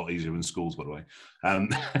 Prisons are a lot easier than schools, by the way.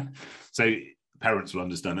 So parents will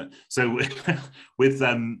understand it. So with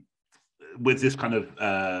this kind of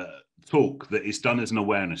talk that is done as an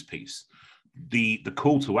awareness piece, the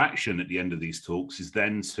call to action at the end of these talks is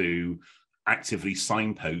then to actively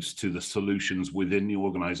signpost to the solutions within the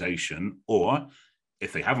organization, or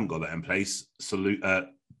if they haven't got that in place,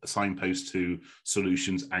 signpost to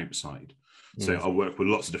solutions outside. So I work with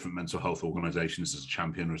lots of different mental health organizations as a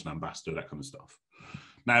champion or as an ambassador, that kind of stuff.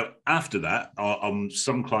 Now, after that, on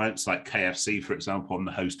some clients like KFC, for example, I'm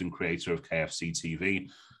the host and creator of KFC TV.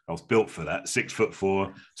 I was built for that.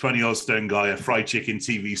 6'4", 20-odd stone guy, a fried chicken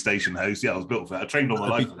TV station host. Yeah, I was built for that. I trained all my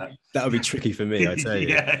life for that. That would be tricky for me, I tell you.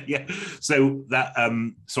 Yeah. So that,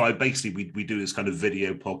 so I basically we do this kind of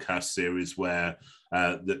video podcast series where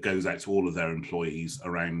that goes out to all of their employees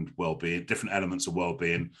around well-being, different elements of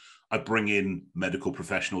well-being. I bring in medical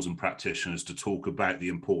professionals and practitioners to talk about the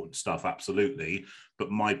important stuff, absolutely.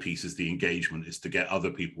 But my piece is the engagement, is to get other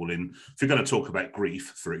people in. If you're going to talk about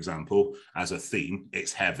grief, for example, as a theme,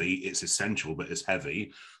 it's heavy, it's essential, but it's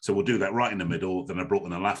heavy. So we'll do that right in the middle. Then I brought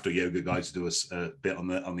in a laughter yoga guy to do a bit on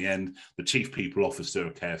the end. The chief people officer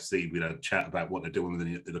of KFC, we had a chat about what they're doing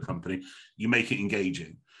within the company. You make it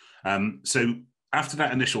engaging. So after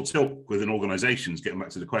that initial tilt within organizations, getting back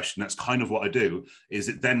to the question, that's kind of what I do, is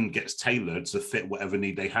it then gets tailored to fit whatever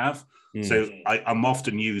need they have. So I'm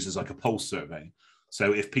often used as like a pulse survey.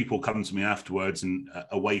 So if people come to me afterwards and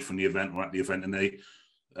away from the event or at the event, and they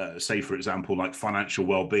say, for example, like financial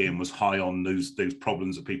well-being was high on those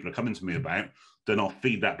problems that people are coming to me about, then I'll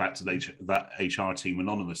feed that back to that HR team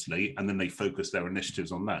anonymously, and then they focus their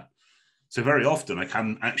initiatives on that. So very often I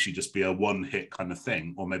can actually just be a one-hit kind of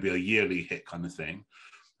thing, or maybe a yearly hit kind of thing.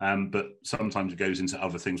 But sometimes it goes into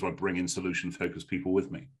other things where I bring in solution-focused people with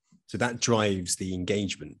me. So that drives the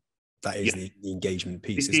engagement. That is the engagement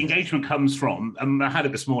piece. The engagement comes from, and I had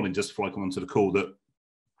it this morning just before I come onto the call, that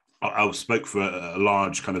I spoke for a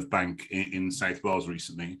large kind of bank in South Wales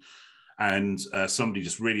recently. And somebody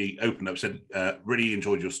just really opened up, said, really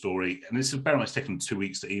enjoyed your story. And this is, bear in mind, it's taken 2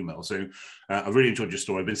 weeks to email. So I really enjoyed your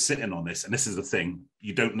story. I've been sitting on this. And this is the thing.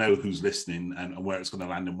 You don't know who's listening and where it's going to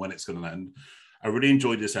land and when it's going to land. I really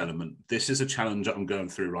enjoyed this element. This is a challenge that I'm going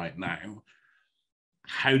through right now.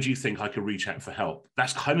 How do you think I could reach out for help?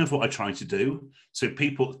 That's kind of what I try to do. So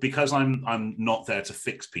people, because I'm not there to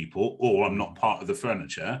fix people, or I'm not part of the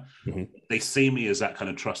furniture, they see me as that kind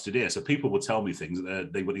of trusted ear. So people will tell me things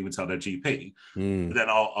that they wouldn't even tell their GP. But then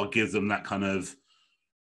I'll give them that kind of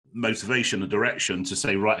motivation and direction to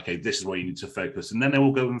say, right, okay, this is where you need to focus. And then they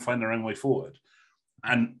will go and find their own way forward.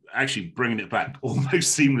 And actually bringing it back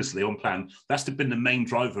almost seamlessly on plan, that's been the main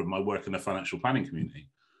driver of my work in the financial planning community.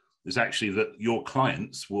 Is actually that your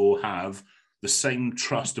clients will have the same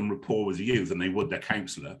trust and rapport with you than they would their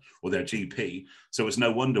counsellor or their GP. So it's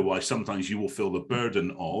no wonder why sometimes you will feel the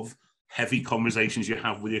burden of heavy conversations you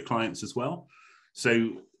have with your clients as well.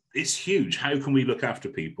 So it's huge. How can we look after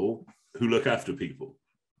people who look after people?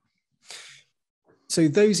 So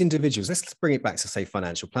those individuals, let's bring it back to, say,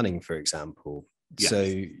 financial planning, for example. Yes. So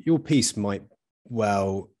your piece might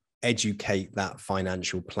well educate that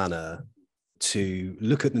financial planner to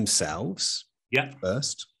look at themselves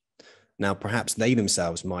first. Now, perhaps they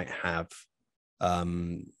themselves might have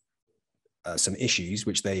some issues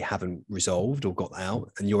which they haven't resolved or got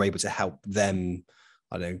out, and you're able to help them,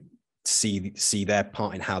 I don't know, see their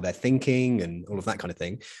part in how they're thinking and all of that kind of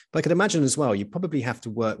thing. But I could imagine as well, you probably have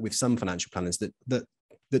to work with some financial planners that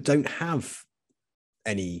don't have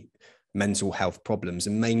any mental health problems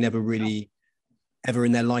and may never really ever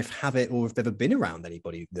in their life have it, or if they've ever been around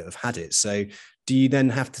anybody that have had it. So do you then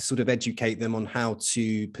have to sort of educate them on how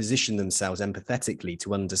to position themselves empathetically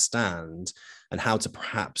to understand, and how to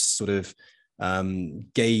perhaps sort of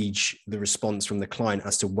gauge the response from the client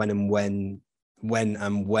as to when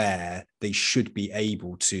and where they should be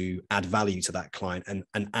able to add value to that client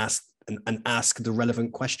and ask the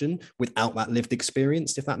relevant question without that lived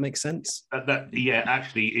experience, if that makes sense?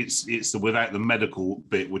 Actually, it's the without the medical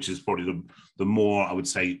bit, which is probably the more, I would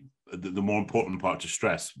say, the more important part to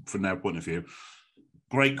stress from their point of view.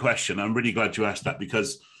 Great question. I'm really glad you asked that,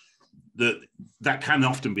 because that can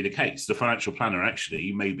often be the case. The financial planner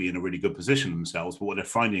actually may be in a really good position themselves, but what they're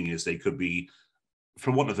finding is they could be,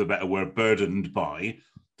 for want of a better word, burdened by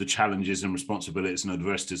the challenges and responsibilities and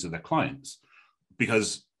adversities of their clients.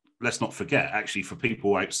 Because let's not forget, actually, for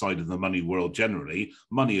people outside of the money world generally,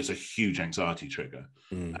 money is a huge anxiety trigger.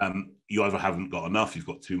 You either haven't got enough, you've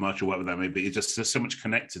got too much, or whatever that may be. It's just, there's so much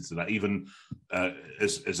connected to that, even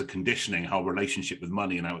as a conditioning, how relationship with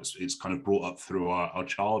money and how it's kind of brought up through our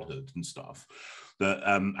childhood and stuff. That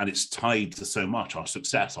and it's tied to so much, our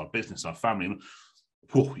success, our business, our family.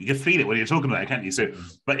 Whew, you can feel it when you're talking about it, can't you? So,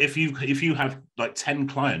 but if you have like 10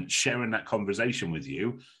 clients sharing that conversation with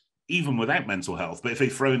you, even without mental health, but if they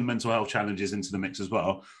throw in mental health challenges into the mix as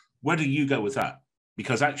well, where do you go with that?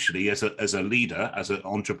 Because actually, as a leader, as an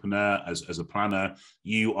entrepreneur, as a planner,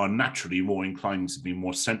 you are naturally more inclined to be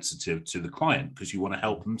more sensitive to the client, because you want to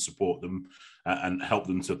help them, support them, and help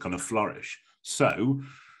them to kind of flourish. So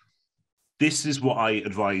this is what I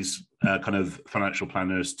advise kind of financial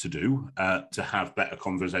planners to do, to have better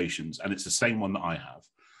conversations. And it's the same one that I have.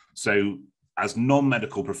 So as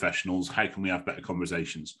non-medical professionals, how can we have better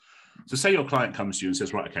conversations? So say your client comes to you and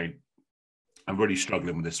says, right, okay, I'm really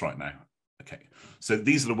struggling with this right now. Okay, so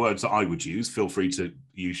these are the words that I would use. Feel free to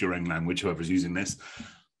use your own language, whoever's using this.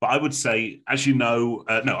 But I would say, as you know,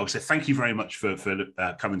 no, I would say thank you very much for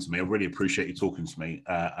coming to me. I really appreciate you talking to me.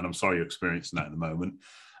 And I'm sorry you're experiencing that at the moment.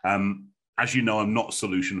 As you know, I'm not a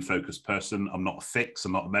solution-focused person. I'm not a fix.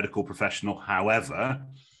 I'm not a medical professional. However,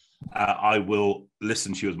 I will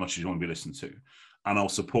listen to you as much as you want to be listened to. And I'll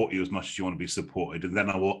support you as much as you want to be supported. And then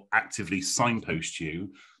I will actively signpost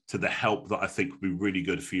you to the help that I think would be really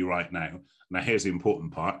good for you right now. Now, here's the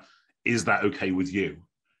important part. Is that okay with you?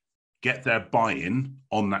 Get their buy-in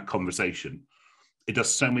on that conversation. It does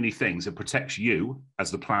so many things. It protects you as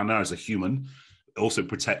the planner, as a human. It also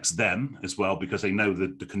protects them as well, because they know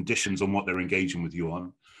the conditions on what they're engaging with you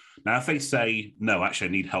on. Now, if they say, no, actually,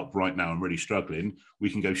 I need help right now, I'm really struggling, we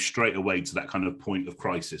can go straight away to that kind of point of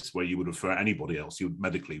crisis where you would refer anybody else, you would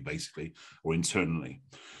medically, basically, or internally.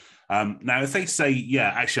 Now, if they say,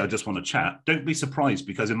 yeah, actually, I just want to chat, don't be surprised,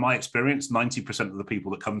 because in my experience, 90% of the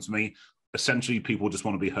people that come to me, essentially people just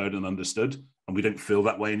want to be heard and understood, and we don't feel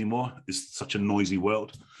that way anymore. It's such a noisy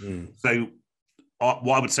world. So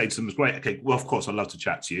what I would say to them is, great, okay, well, of course, I'd love to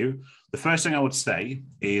chat to you. The first thing I would say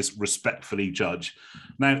is respectfully judge.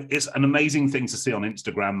 Now, it's an amazing thing to see on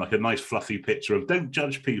Instagram, like a nice fluffy picture of don't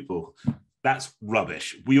judge people. That's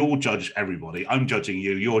rubbish. We all judge everybody. I'm judging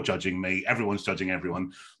you, you're judging me, everyone's judging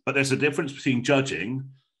everyone. But there's a difference between judging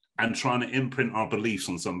and trying to imprint our beliefs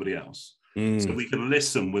on somebody else. So we can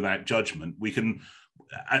listen without judgment. We can,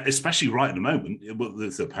 especially right at the moment,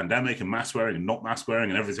 with the pandemic and mask wearing and not mask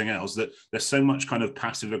wearing and everything else, that there's so much kind of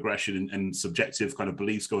passive aggression and subjective kind of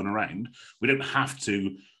beliefs going around. We don't have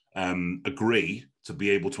to agree to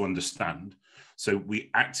be able to understand. So we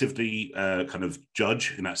actively kind of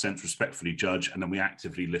judge, in that sense, respectfully judge, and then we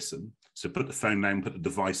actively listen. So put the phone down, put the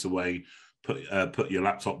device away, put your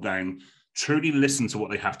laptop down, truly listen to what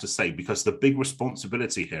they have to say, because the big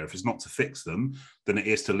responsibility here, if it's not to fix them, then it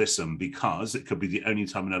is to listen, because it could be the only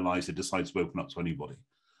time in their lives they decide to open up to anybody.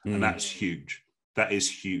 And that's huge. That is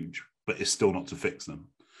huge, but it's still not to fix them.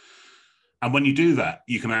 And when you do that,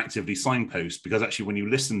 you can actively signpost, because actually when you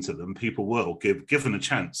listen to them, people will, given a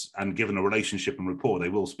chance and given a relationship and rapport, they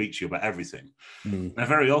will speak to you about everything. Now,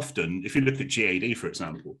 very often, if you look at GAD, for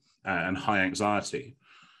example, and high anxiety,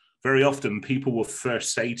 very often people will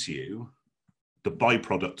first say to you the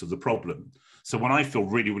byproduct of the problem. So when I feel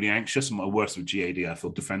really, really anxious, and my worst with GAD, I feel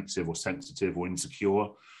defensive or sensitive or insecure,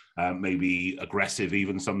 maybe aggressive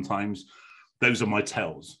even sometimes. Those are my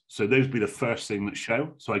tells. So those would be the first thing that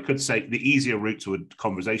show. So I could say the easier route to a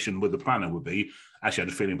conversation with the planner would be, actually, I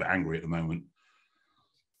had a feeling a bit angry at the moment.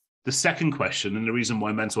 The second question, and the reason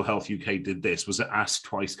why Mental Health UK did this, was an Ask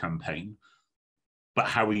Twice campaign. But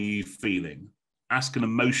how are you feeling? Ask an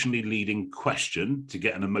emotionally leading question to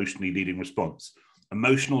get an emotionally leading response.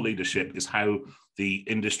 Emotional leadership is how the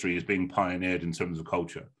industry is being pioneered in terms of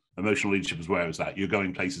culture. Emotional leadership is where it's at. You're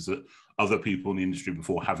going places that other people in the industry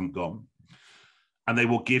before haven't gone. And they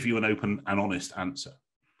will give you an open and honest answer.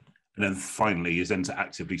 And then finally is then to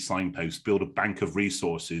actively signpost, build a bank of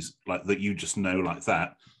resources like that you just know like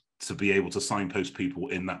that, to be able to signpost people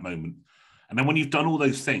in that moment. And then when you've done all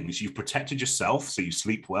those things, you've protected yourself so you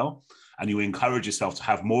sleep well, and you encourage yourself to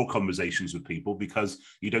have more conversations with people, because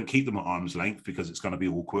you don't keep them at arm's length because it's going to be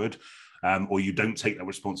awkward, or you don't take that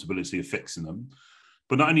responsibility of fixing them.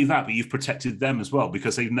 But not only that, but you've protected them as well,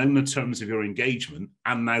 because they've known the terms of your engagement,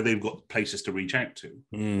 and now they've got places to reach out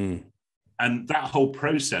to. And that whole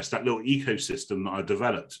process, that little ecosystem that I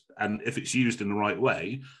developed, and if it's used in the right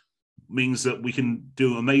way, means that we can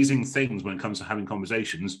do amazing things when it comes to having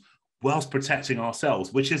conversations whilst protecting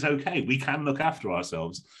ourselves, which is okay. We can look after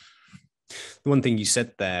ourselves. The one thing you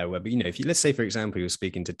said there, where, you know, if you, let's say, for example, you're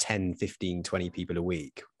speaking to 10, 15, 20 people a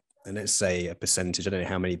week, and let's say a percentage, I don't know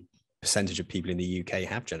how many percentage of people in the UK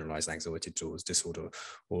have generalized anxiety disorder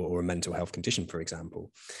or a mental health condition, for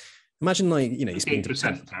example. Imagine, like, you know, you're speaking to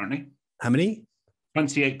 8% apparently. How many?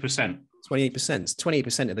 28%. 28%.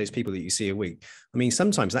 28% of those people that you see a week. I mean,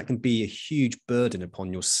 sometimes that can be a huge burden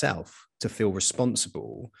upon yourself to feel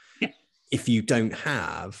responsible if you don't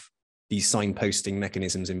have these signposting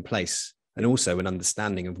mechanisms in place, and also an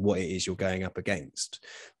understanding of what it is you're going up against.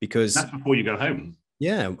 Because that's before you go home.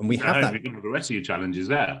 Yeah, and we have that. The rest of your challenges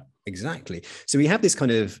there. Exactly. So we have this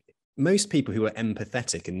kind of, most people who are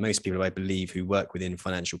empathetic, and most people, I believe, who work within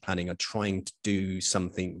financial planning, are trying to do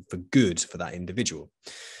something for good for that individual.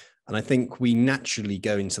 And I think we naturally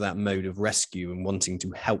go into that mode of rescue and wanting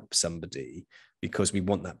to help somebody, because we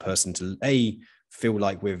want that person to feel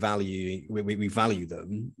like we value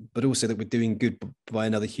them, but also that we're doing good by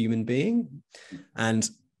another human being. And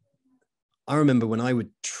I remember when I would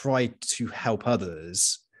try to help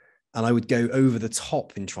others, and I would go over the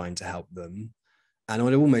top in trying to help them, and I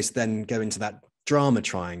would almost then go into that drama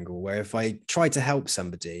triangle, where if I tried to help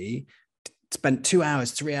somebody, spent 2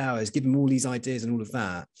 hours, 3 hours, give them all these ideas and all of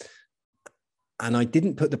that, and I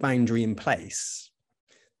didn't put the boundary in place,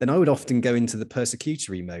 then I would often go into the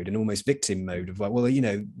persecutory mode and almost victim mode of like, well, you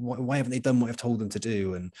know, why haven't they done what I've told them to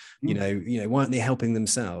do? And, you know, why aren't they helping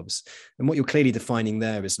themselves? And what you're clearly defining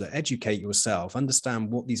there is that educate yourself,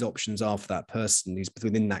 understand what these options are for that person who's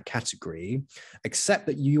within that category, accept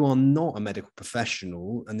that you are not a medical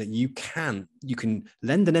professional and that you can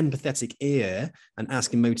lend an empathetic ear and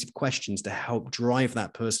ask emotive questions to help drive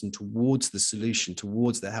that person towards the solution,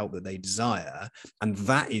 towards the help that they desire. And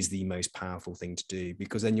that is the most powerful thing to do,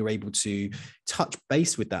 because then you're able to touch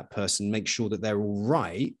base with that person, make sure that they're all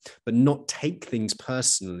right, but not take things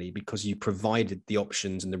personally because you provided the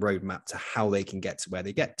options and the roadmap to how they can get to where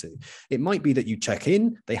they get to. It might be that you check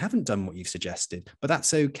in, they haven't done what you've suggested, but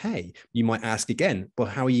that's okay. You might ask again, well,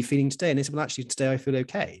 how are you feeling today? And they say, well, actually, today I feel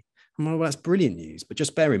okay. Well, that's brilliant news. But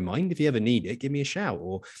just bear in mind, if you ever need it, give me a shout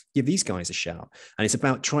or give these guys a shout. And it's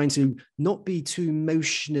about trying to not be too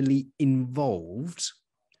emotionally involved.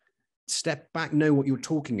 Step back, know what you're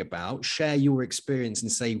talking about, share your experience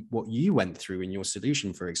and say what you went through in your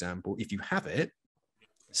solution, for example. If you have it,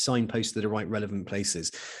 signpost to the right relevant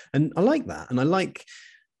places. And I like that. And I like,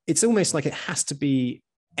 it's almost like it has to be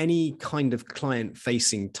any kind of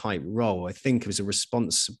client-facing type role, I think, as a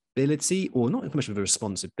responsibility, or not as much of a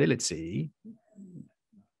responsibility.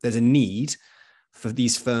 There's a need for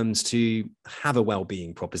these firms to have a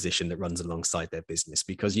well-being proposition that runs alongside their business,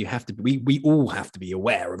 because you have to, we all have to be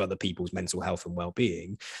aware of other people's mental health and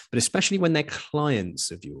well-being, but especially when they're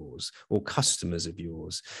clients of yours or customers of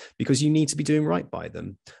yours, because you need to be doing right by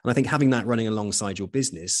them. And I think having that running alongside your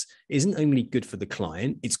business isn't only good for the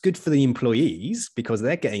client, it's good for the employees because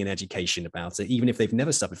they're getting an education about it, even if they've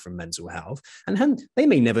never suffered from mental health. And they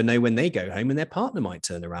may never know when they go home, and their partner might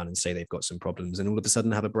turn around and say they've got some problems and all of a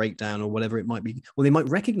sudden have a breakdown or whatever it might be. Or they might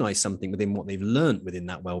recognize something within what they've learned within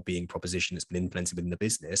that well-being proposition that's been implemented within the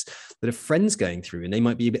business that a friend's going through, and they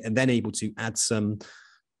might be then able to add some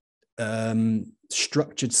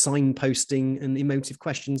structured signposting and emotive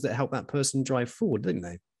questions that help that person drive forward, don't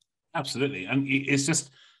they? Absolutely. And it's just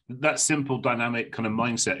that simple dynamic kind of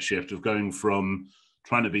mindset shift of going from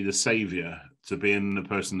trying to be the savior to being the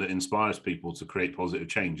person that inspires people to create positive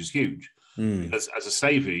change is huge. Because as a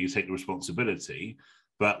savior, you take the responsibility,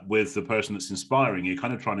 but with the person that's inspiring, you're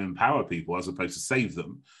kind of trying to empower people as opposed to save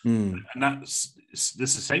them. And that's the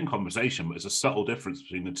same conversation, but it's a subtle difference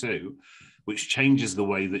between the two, which changes the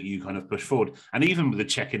way that you kind of push forward. And even with the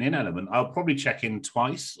checking in element, I'll probably check in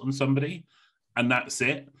twice on somebody, and that's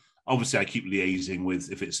it. Obviously, I keep liaising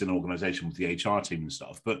with, if it's an organization, with the HR team and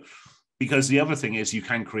stuff, but because the other thing is you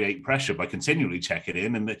can create pressure by continually checking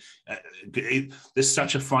in, and there's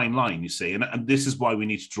such a fine line, you see, and this is why we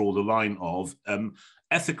need to draw the line of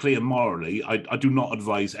ethically and morally. I do not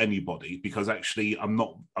advise anybody, because actually I'm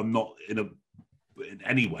not in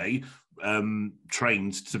any way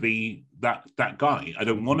trained to be that guy. I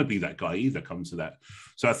don't want to be that guy either, come to that.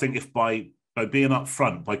 So I think if by being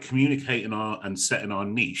upfront, by communicating and setting our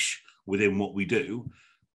niche within what we do,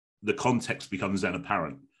 the context becomes then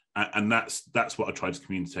apparent. And that's what I try to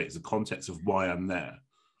communicate, is the context of why I'm there.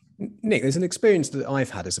 Nick, there's an experience that I've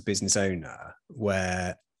had as a business owner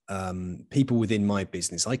where people within my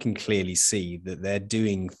business, I can clearly see that they're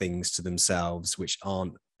doing things to themselves which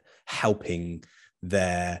aren't helping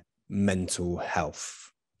their mental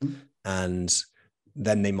health. And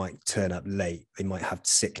then they might turn up late, they might have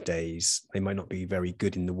sick days, they might not be very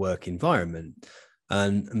good in the work environment.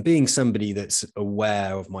 And being somebody that's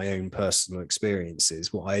aware of my own personal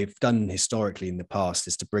experiences, what I've done historically in the past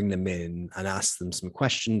is to bring them in and ask them some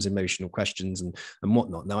questions, emotional questions and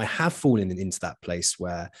whatnot. Now, I have fallen into that place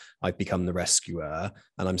where I've become the rescuer,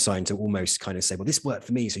 and I'm starting to almost kind of say, well, this worked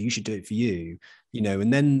for me, so you should do it for you, you know.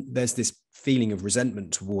 And then there's this feeling of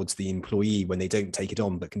resentment towards the employee when they don't take it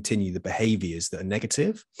on, but continue the behaviors that are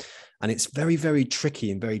negative. And it's very, very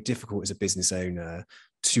tricky and very difficult as a business owner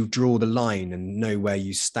to draw the line and know where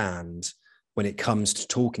you stand when it comes to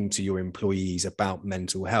talking to your employees about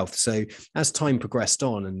mental health. So as time progressed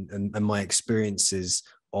on and my experiences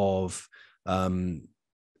of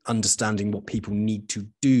understanding what people need to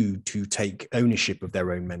do to take ownership of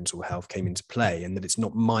their own mental health came into play, and that it's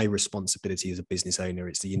not my responsibility as a business owner,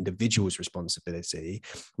 it's the individual's responsibility,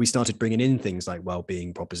 we started bringing in things like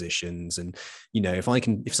well-being propositions. And, you know,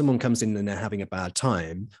 if someone comes in and they're having a bad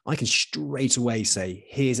time, I can straight away say,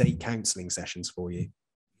 here's 8 counseling sessions for you.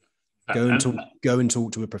 Go and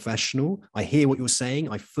talk to a professional. I hear what you're saying.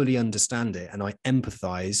 I fully understand it, and I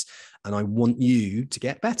empathize, and I want you to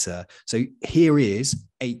get better. So here is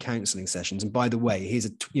 8 counseling sessions. And by the way,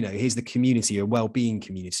 here's the community, a well-being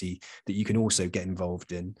community that you can also get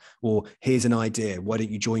involved in. Or here's an idea. Why don't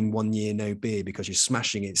you join 1 year no beer because you're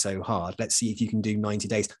smashing it so hard? Let's see if you can do 90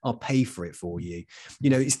 days. I'll pay for it for you.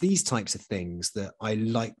 It's these types of things that I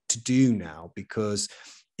like to do now, because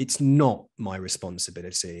it's not my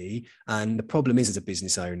responsibility. And the problem is, as a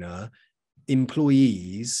business owner,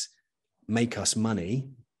 employees make us money.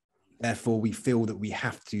 Therefore, we feel that we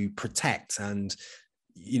have to protect and,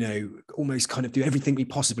 almost kind of do everything we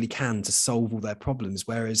possibly can to solve all their problems.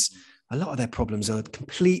 Whereas a lot of their problems are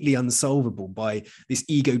completely unsolvable by this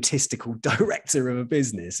egotistical director of a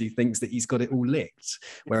business who thinks that he's got it all licked.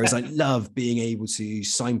 Whereas I love being able to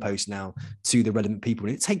signpost now to the relevant people.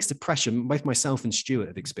 And it takes the pressure, both myself and Stuart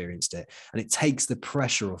have experienced it, and it takes the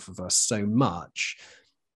pressure off of us so much,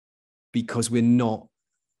 because we're not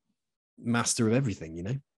master of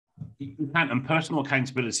everything, You can't, and personal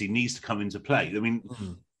accountability needs to come into play. I mean,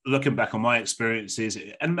 looking back on my experiences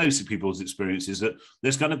and most of people's experiences, that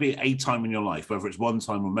there's going to be a time in your life, whether it's one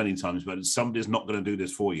time or many times, but somebody's not going to do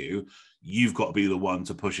this for you. You've got to be the one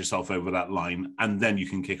to push yourself over that line, and then you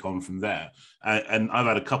can kick on from there. And I've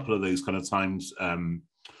had a couple of those kind of times.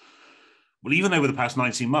 Well, even over the past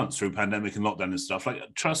 19 months through pandemic and lockdown and stuff,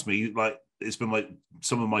 like, trust me, like, it's been like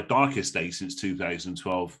some of my darkest days since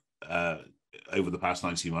 2012 over the past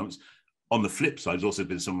 19 months. On the flip side, it's also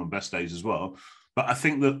been some of my best days as well. But I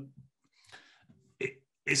think that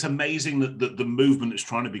it's amazing that the movement is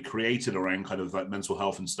trying to be created around kind of like mental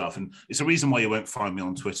health and stuff. And it's a reason why you won't find me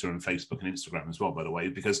on Twitter and Facebook and Instagram as well, by the way,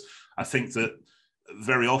 because I think that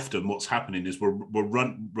very often what's happening is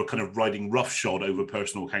we're kind of riding roughshod over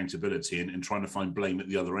personal accountability and trying to find blame at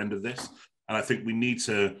the other end of this. And I think we need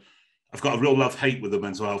to. I've got a real love-hate with the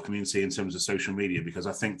mental health community in terms of social media, because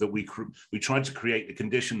I think that we tried to create the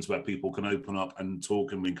conditions where people can open up and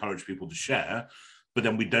talk, and we encourage people to share, but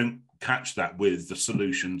then we don't catch that with the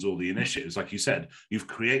solutions or the initiatives. Like you said, you've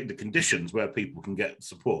created the conditions where people can get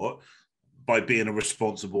support by being a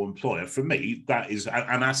responsible employer. For me, that is,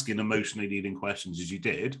 and asking emotionally leading questions as you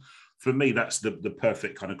did, for me, that's the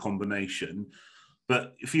perfect kind of combination.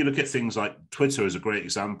 But if you look at things like Twitter as a great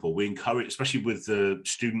example, we encourage, especially with the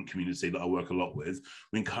student community that I work a lot with,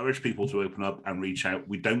 we encourage people to open up and reach out.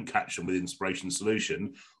 We don't catch them with inspiration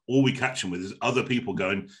solution. All we catch them with is other people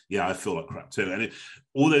going, yeah, I feel like crap too. And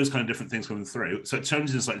all those kind of different things coming through. So it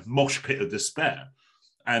turns into this like mosh pit of despair.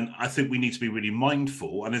 And I think we need to be really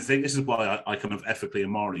mindful. And I think this is why I kind of ethically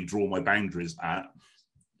and morally draw my boundaries at.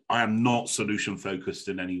 I am not solution focused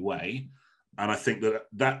in any way. And I think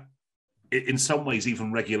that in some ways,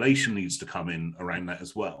 even regulation needs to come in around that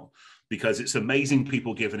as well, because it's amazing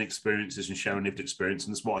people giving experiences and sharing lived experience,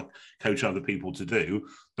 and that's what I coach other people to do.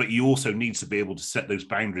 But you also need to be able to set those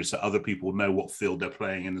boundaries so other people know what field they're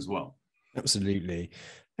playing in as well. Absolutely.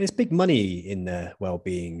 And it's big money in the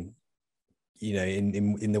well-being,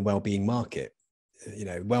 in the well-being market.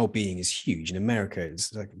 Well-being is huge. In America,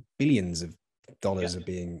 it's like billions of dollars are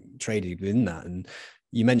being traded within that. And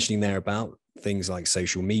you're mentioning there about things like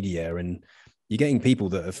social media, and you're getting people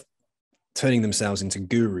that are turning themselves into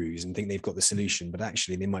gurus and think they've got the solution, but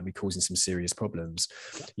actually they might be causing some serious problems.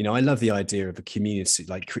 I love the idea of a community.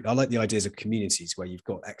 I like the ideas of communities where you've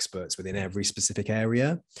got experts within every specific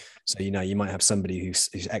area. So, you might have somebody whose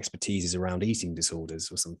expertise is around eating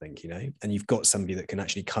disorders or something, and you've got somebody that can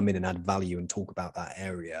actually come in and add value and talk about that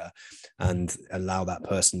area and allow that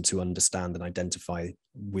person to understand and identify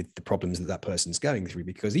with the problems that person's going through.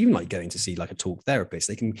 Because even like going to see like a talk therapist,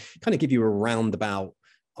 they can kind of give you a roundabout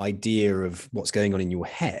idea of what's going on in your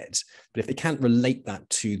head, but if they can't relate that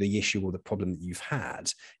to the issue or the problem that you've had,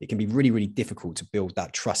 it can be really, really difficult to build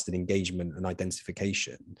that trust and engagement and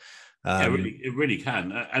identification. It really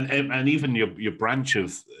can. And even your branch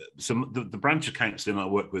of the branch of counselling I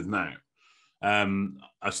work with now,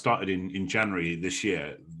 I started in January this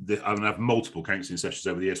year. I have multiple counselling sessions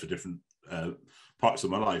over the years for different parts of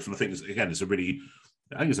my life, and I think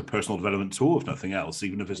it's a personal development tool, if nothing else.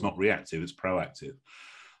 Even if it's not reactive, it's proactive.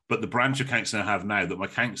 But the branch of counselling I have now, that my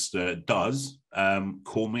counsellor does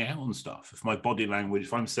call me out on stuff. If my body language,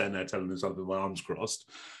 if I'm sitting there telling him something with my arms crossed,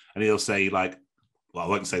 and he'll say like, well, I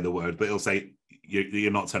won't say the word, but he'll say,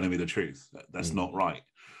 you're not telling me the truth. That's not right.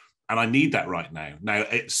 And I need that right now. Now,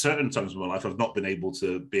 at certain times in my life, I've not been able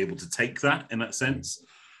to take that in that sense.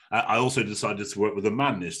 I also decided to work with a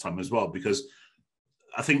man this time as well, because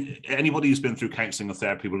I think anybody who's been through counselling or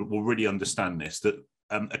therapy will really understand this, that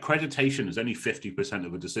accreditation is only 50%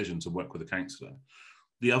 of a decision to work with a counsellor.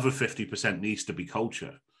 The other 50% needs to be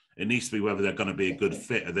culture. It needs to be whether they're going to be a good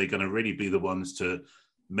fit. Are they going to really be the ones to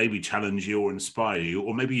maybe challenge you or inspire you?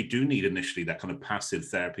 Or maybe you do need initially that kind of passive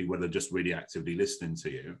therapy where they're just really actively listening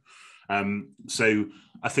to you. So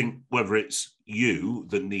I think whether it's you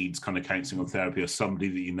that needs kind of counselling or therapy, or somebody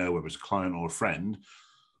that you know, whether it's a client or a friend,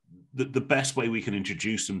 the best way we can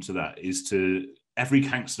introduce them to that is to, every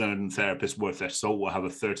counsellor and therapist worth their salt will have a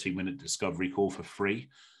 30-minute discovery call for free.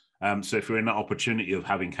 So if you're in that opportunity of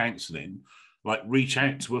having counselling, like reach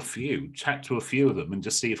out to a few, chat to a few of them and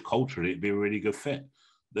just see if culturally it'd be a really good fit.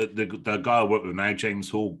 The guy I work with now, James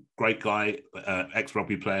Hall, great guy,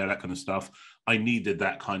 ex-rugby player, that kind of stuff. I needed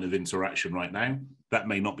that kind of interaction right now. That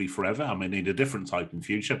may not be forever. I may need a different type in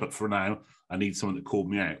future, but for now, I need someone that called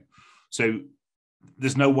me out. So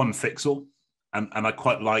there's no one fix-all. And I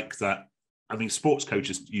quite like that. I think sports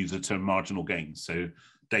coaches use the term marginal gains. So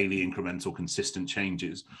daily incremental consistent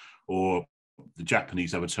changes, or the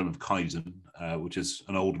Japanese have a term of Kaizen, which is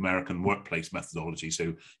an old American workplace methodology.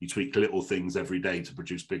 So you tweak little things every day to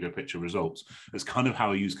produce bigger picture results. It's kind of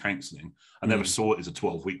how I use counselling. I never saw it as a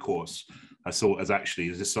 12-week course. I saw it as, actually,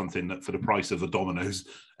 is this something that for the price of a Domino's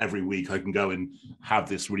every week, I can go and have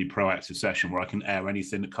this really proactive session where I can air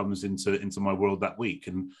anything that comes into my world that week.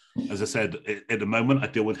 And as I said, at the moment, I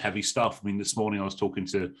deal with heavy stuff. I mean, this morning I was talking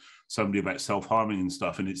to somebody about self-harming and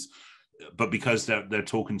stuff, and but because they're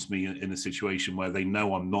talking to me in a situation where they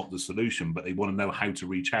know I'm not the solution, but they want to know how to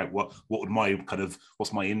reach out. What's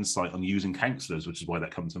my insight on using counsellors, which is why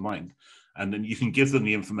that comes to mind. And then you can give them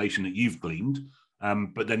the information that you've gleaned,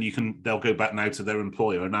 but then they'll go back now to their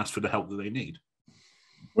employer and ask for the help that they need.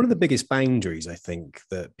 One of the biggest boundaries, I think,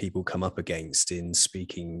 that people come up against in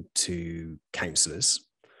speaking to counsellors,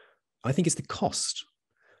 I think, is the cost.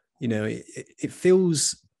 You know, it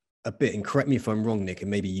feels a bit, and correct me if I'm wrong, Nick,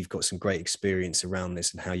 and maybe you've got some great experience around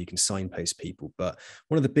this and how you can signpost people, but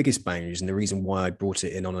one of the biggest boundaries, and the reason why I brought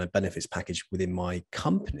it in on a benefits package within my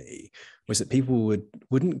company, was that people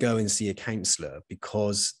wouldn't go and see a counsellor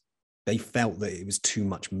because they felt that it was too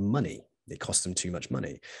much money. It cost them too much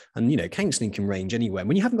money. And, you know, counselling can range anywhere.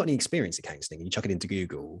 When you haven't got any experience at counselling and you chuck it into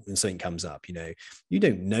Google and something comes up, you know, you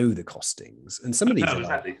don't know the costings. And some of these are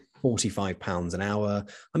like £45 an hour.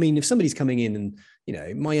 I mean, if somebody's coming in and, you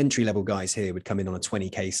know, my entry-level guys here would come in on a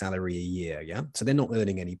 20K salary a year, yeah? So they're not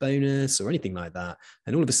earning any bonus or anything like that.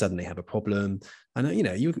 And all of a sudden they have a problem. And, you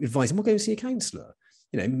know, you advise them, well, go and see a counsellor.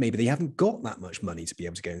 You know, maybe they haven't got that much money to be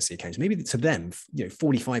able to go and see a counsellor. Maybe to them, you know,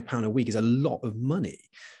 £45 a week is a lot of money.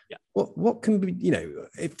 Yeah. What can be, you know,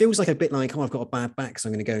 it feels like a bit like, oh, I've got a bad back, so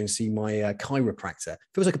I'm going to go and see my chiropractor. It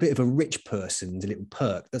feels like a bit of a rich person's little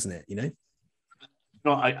perk, doesn't it? You know?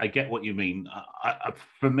 No, I get what you mean.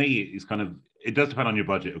 For me, it's kind of, it does depend on your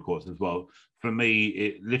budget, of course, as well. For me,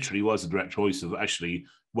 it literally was a direct choice of, actually,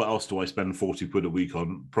 what else do I spend 40 quid a week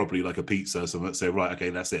on? Probably like a pizza. So let's say, right, okay,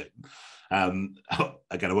 that's it.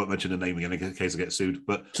 Again, I won't mention the name again in case I get sued,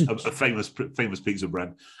 but a famous pizza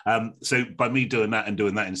brand. So by me doing that and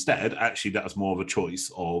doing that instead, actually, that was more of a choice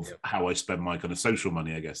of how I spend my kind of social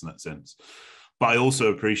money, I guess, in that sense. But I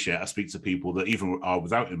also appreciate, I speak to people that even are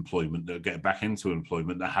without employment, that are getting back into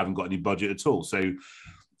employment, that haven't got any budget at all. So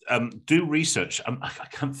do research. I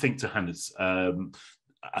can't think to hand. It's,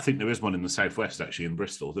 I think there is one in the Southwest, actually, in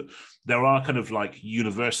Bristol, that there are kind of like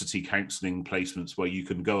university counselling placements where you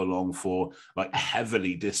can go along for like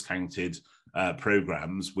heavily discounted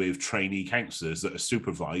programs with trainee counsellors that are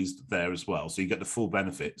supervised there as well. So you get the full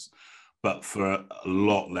benefits, but for a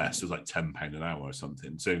lot less. It was like £10 an hour or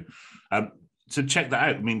something. So check that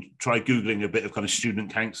out. I mean, try Googling a bit of kind of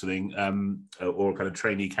student counselling or kind of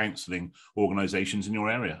trainee counselling organisations in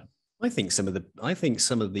your area. I think some of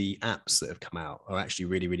the apps that have come out are actually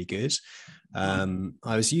really, really good.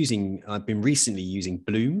 I've been recently using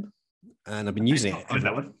Bloom, and I've been using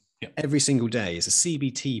it every single day. It's a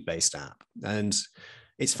CBT based app, and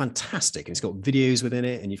it's fantastic. And it's got videos within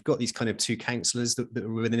it, and you've got these kind of two counselors that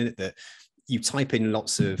are within it that you type in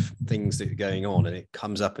lots of things that are going on, and it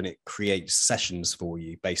comes up and it creates sessions for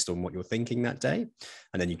you based on what you're thinking that day.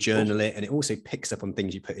 And then you journal it, and it also picks up on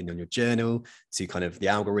things you put in on your journal to kind of the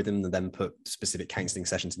algorithm, and then put specific counseling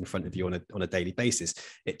sessions in front of you on a daily basis.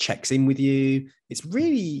 It checks in with you. It's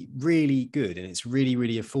really, really good, and it's really,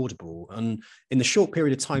 really affordable. And in the short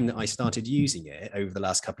period of time that I started using it over the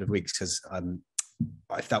last couple of weeks, because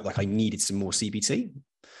I felt like I needed some more CBT,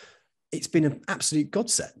 it's been an absolute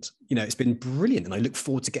godsend. It's been brilliant. And I look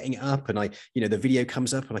forward to getting it up, and the video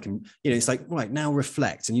comes up and I can, it's like, right, now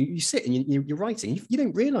reflect. And you sit and you're writing. You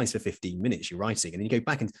don't realize for 15 minutes you're writing, and then you go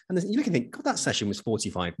back and you look and think, God, that session was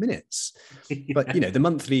 45 minutes. But, the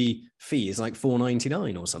monthly fee is like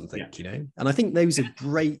 $4.99 or something, And I think those are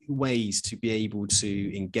great ways to be able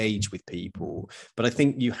to engage with people. But I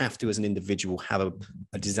think you have to, as an individual, have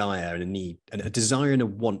a desire and a need, and a desire and a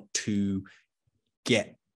want to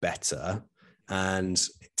get better, and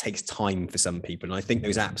it takes time for some people. And I think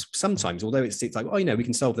those apps sometimes, although it's like, we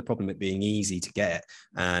can solve the problem at being easy to get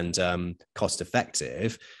and cost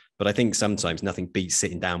effective, but I think sometimes nothing beats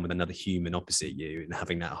sitting down with another human opposite you and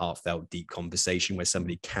having that heartfelt, deep conversation where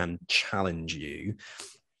somebody can challenge you,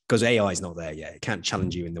 because AI is not there yet. It can't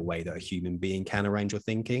challenge you in the way that a human being can around your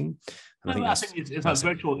thinking. And I think it's like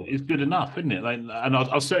virtual is good enough, isn't it? And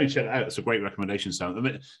I'll certainly check it out. It's a great recommendation, Sam. I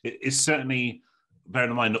mean, it's certainly,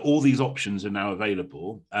 bearing in mind that all these options are now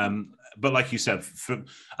available. But like you said,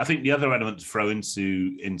 I think the other element to throw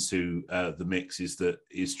into the mix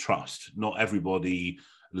is trust. Not everybody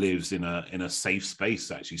lives in a safe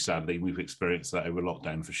space. Actually, sadly, we've experienced that over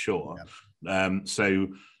lockdown for sure. Yeah. So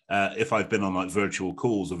if I've been on like virtual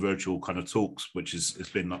calls or virtual kind of talks, which has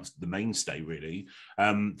been the mainstay really,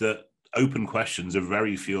 that open questions are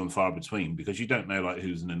very few and far between, because you don't know like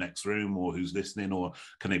who's in the next room or who's listening, or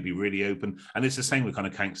can they be really open. And it's the same with kind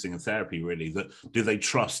of counseling and therapy really, that do they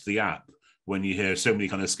trust the app when you hear so many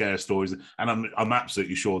kind of scare stories. And I'm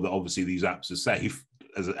absolutely sure that obviously these apps are safe,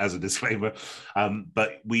 as a disclaimer,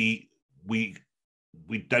 but we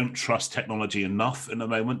don't trust technology enough in the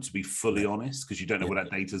moment, to be fully honest, because you don't know where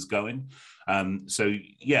that data's going. So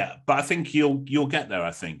yeah, but I think you'll get there,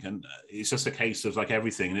 I think. And it's just a case of like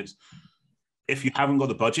everything. And it's, if you haven't got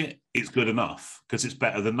the budget, it's good enough because it's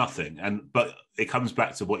better than nothing. But it comes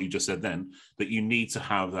back to what you just said then, that you need to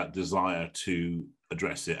have that desire to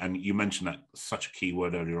address it. And you mentioned that such a key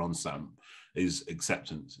word earlier on, Sam, is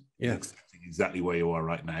acceptance. Yeah. Accepting exactly where you are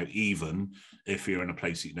right now, even if you're in a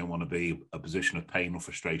place that you don't want to be, a position of pain or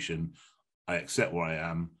frustration. I accept where I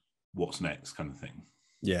am. What's next, kind of thing.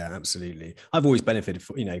 Yeah, absolutely. I've always benefited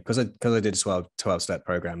from, because I did a 12-step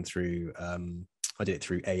program through, I did it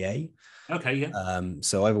through AA. Okay, yeah.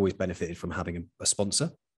 So I've always benefited from having a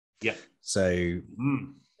sponsor. Yeah. So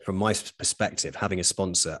from my perspective, having a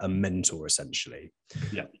sponsor, a mentor essentially,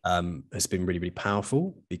 has been really, really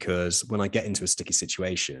powerful, because when I get into a sticky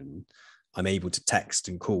situation, I'm able to text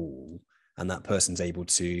and call, and that person's able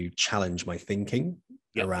to challenge my thinking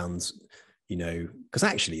around, because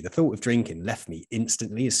actually the thought of drinking left me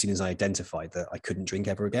instantly as soon as I identified that I couldn't drink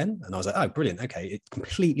ever again. And I was like, oh, brilliant. Okay. It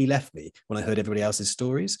completely left me when I heard everybody else's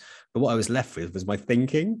stories. But what I was left with was my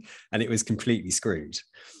thinking, and it was completely screwed.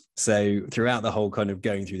 So throughout the whole kind of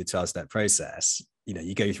going through the 12-step process,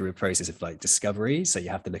 you go through a process of like discovery. So you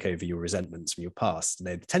have to look over your resentments from your past. And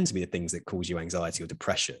they tend to be the things that cause you anxiety or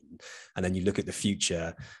depression. And then you look at the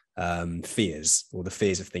future fears, or the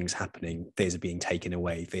fears of things happening, fears of being taken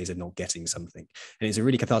away, fears of not getting something. And it's a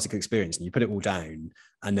really cathartic experience. And you put it all down,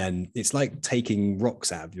 and then it's like taking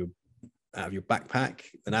rocks out of your backpack.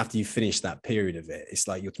 And after you finish that period of it, it's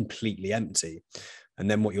like you're completely empty. And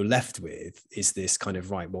then what you're left with is this kind of,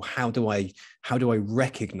 right, well, how do I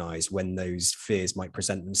recognize when those fears might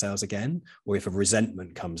present themselves again? Or if a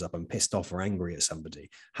resentment comes up, I'm pissed off or angry at somebody,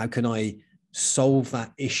 how can I solve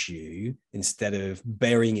that issue instead of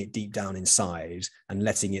burying it deep down inside and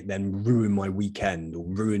letting it then ruin my weekend or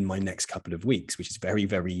ruin my next couple of weeks, which is very,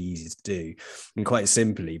 very easy to do. And quite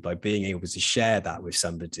simply, by being able to share that with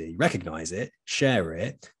somebody, recognize it, share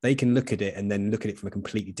it, they can look at it and then look at it from a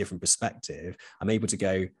completely different perspective. I'm able to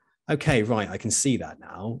go, okay, right, I can see that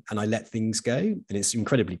now, and I let things go, and it's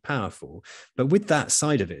incredibly powerful. But with that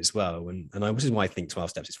side of it as well, which is why I think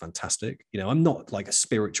 12 steps is fantastic. I'm not like a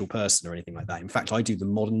spiritual person or anything like that. In fact, I do the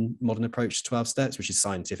modern approach to 12 steps, which is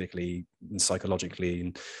scientifically and psychologically,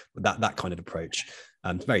 and that kind of approach.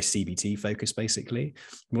 Very CBT focused, basically.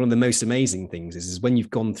 One of the most amazing things is when you've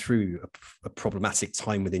gone through a problematic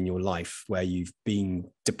time within your life where you've been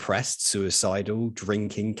depressed, suicidal,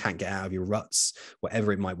 drinking, can't get out of your ruts,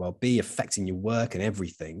 whatever it might well be, affecting your work and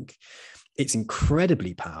everything. It's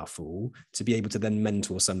incredibly powerful to be able to then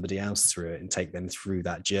mentor somebody else through it and take them through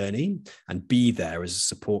that journey and be there as a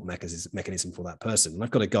support mechanism for that person. And I've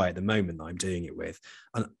got a guy at the moment that I'm doing it with,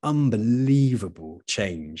 an unbelievable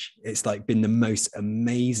change. It's like been the most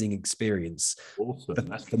amazing experience.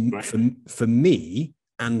 Awesome. For me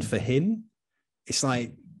and for him. It's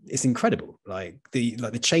like, it's incredible. Like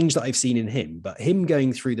the change that I've seen in him, but him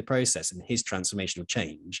going through the process and his transformational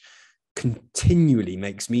change continually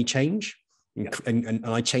makes me change. and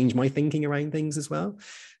I change my thinking around things as well.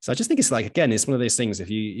 So I just think it's like, again, it's one of those things. If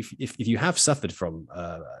you have suffered from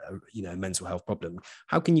mental health problem,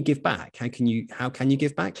 how can you give back? How can you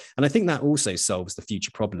give back? And I think that also solves the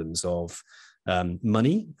future problems of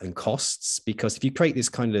money and costs, because if you create this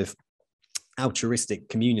kind of altruistic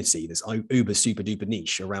community that's uber super duper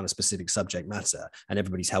niche around a specific subject matter and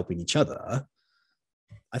everybody's helping each other,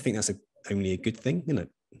 I think that's only a good thing, isn't it?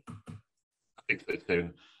 I think so too.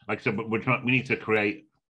 Like I said, but we need to create,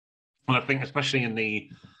 and I think especially in the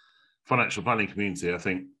financial planning community, I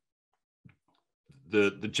think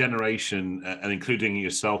the generation, and including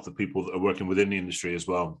yourself, the people that are working within the industry as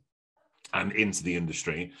well and into the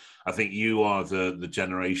industry, I think you are the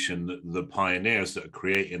generation, the pioneers that are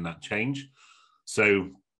creating that change. So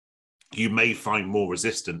you may find more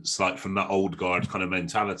resistance, like from that old guard kind of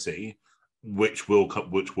mentality, which will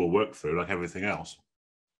work through like everything else.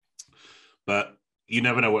 But you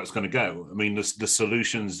never know where it's going to go. I mean, the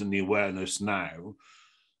solutions and the awareness now,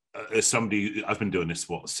 as somebody, I've been doing this,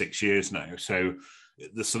 6 years now. So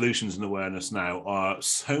the solutions and awareness now are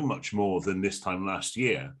so much more than this time last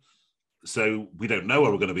year. So we don't know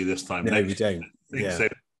where we're going to be this time. No, we don't. Yeah. So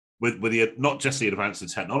with the, not just the advance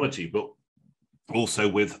of technology, but also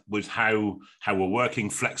with how we're working,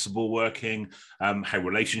 flexible working, how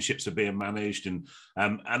relationships are being managed, and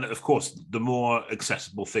of course, the more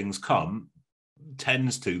accessible things come,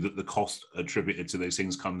 tends to that the cost attributed to those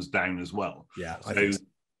things comes down as well.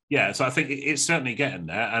 Yeah. So I think it's certainly getting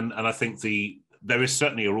there, and I think there is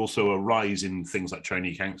certainly also a rise in things like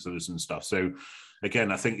trainee counsellors and stuff. So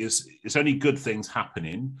again, I think it's only good things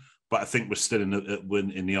happening, but I think we're still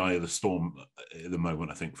in the eye of the storm at the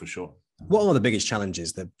moment, I think, for sure. What are the biggest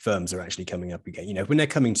challenges that firms are actually coming up again? When they're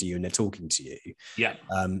coming to you and they're talking to you, yeah.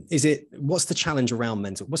 What's the challenge around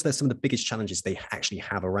what's some of the biggest challenges they actually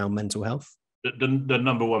have around mental health? The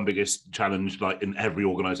number one biggest challenge, like in every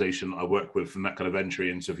organization I work with, from that kind of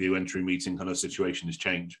entry meeting kind of situation, is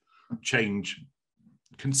change. Change,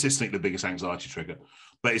 consistently the biggest anxiety trigger.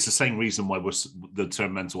 But it's the same reason why the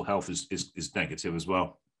term mental health is negative as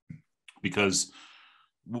well, because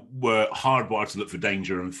we're hardwired to look for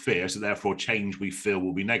danger and fear, so therefore change we feel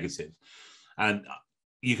will be negative. And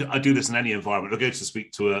I do this in any environment. I go to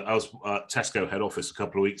speak to I was at Tesco head office a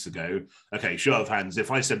couple of weeks ago. Okay, show of hands.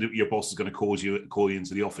 If I said that your boss is going to call you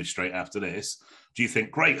into the office straight after this, do you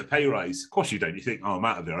think, great, a pay rise? Of course you don't. You think, oh, I'm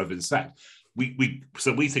out of there, I've been sacked.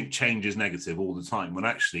 So we think change is negative all the time, when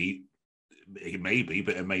actually it may be,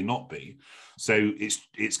 but it may not be. So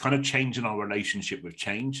it's kind of changing our relationship with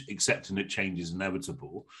change, accepting that change is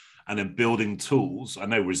inevitable, and then building tools. I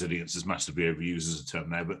know resilience is massively overused as a term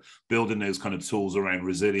now, but building those kind of tools around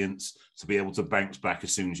resilience to be able to bounce back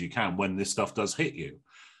as soon as you can when this stuff does hit you.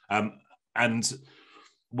 And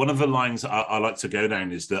one of the lines I like to go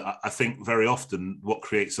down is that I think very often what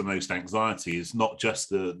creates the most anxiety is not just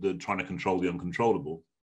the trying to control the uncontrollable.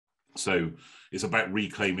 So it's about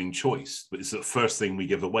reclaiming choice, but it's the first thing we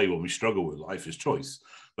give away when we struggle with life is choice.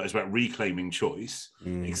 But it's about reclaiming choice,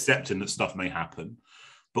 accepting that stuff may happen,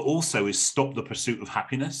 but also is stop the pursuit of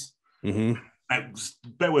happiness. Mm-hmm. Now,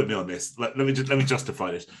 bear with me on this. Let me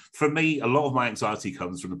justify this. For me, a lot of my anxiety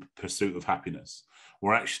comes from the pursuit of happiness,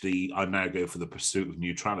 where actually I now go for the pursuit of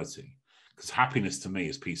neutrality. Because happiness to me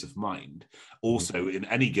is peace of mind. Also, in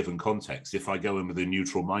any given context, if I go in with a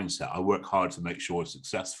neutral mindset, I work hard to make sure it's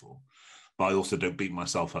successful. But I also don't beat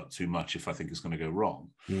myself up too much if I think it's going to go wrong.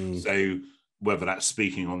 So whether that's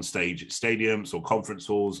speaking on stage at stadiums or conference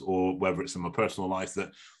halls, or whether it's in my personal life,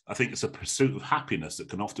 that I think it's a pursuit of happiness that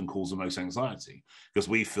can often cause the most anxiety, because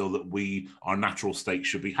we feel that our natural state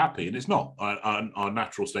should be happy, and it's not. Our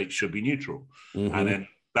natural state should be neutral. Mm-hmm. And then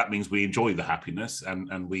that means we enjoy the happiness,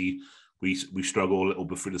 and we struggle a little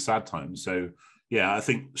bit through the sad times. So yeah, I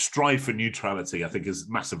think strive for neutrality, I think, is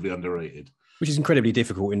massively underrated. Which is incredibly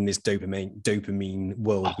difficult in this dopamine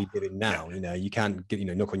world we live in now. You can't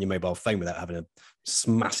knock on your mobile phone without having a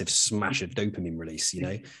massive smash of dopamine release.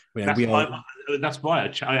 That's why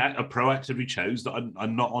I proactively chose that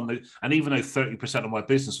I'm not on the. And even though 30% of my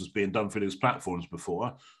business was being done through those platforms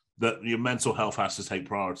before, that your mental health has to take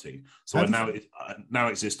priority. So I now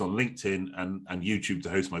exist on LinkedIn and YouTube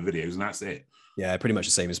to host my videos, and that's it. Yeah, pretty much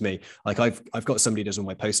the same as me. Like I've got somebody who does all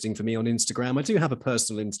my posting for me on Instagram. I do have a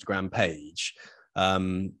personal Instagram page,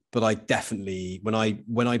 but I definitely when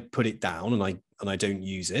I put it down and I don't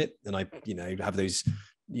use it, and I have those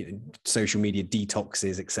social media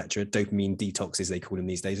detoxes, etc., dopamine detoxes they call them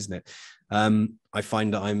these days, isn't it? I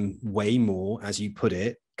find that I'm way more, as you put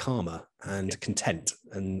it, calmer and content.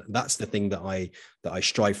 And that's the thing that I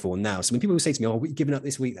strive for now. So when people say to me, "Oh, what are you giving up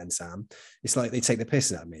this week then, Sam?" It's like they take the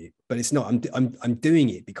piss out of me, but it's not. I'm doing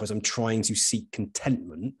it because I'm trying to seek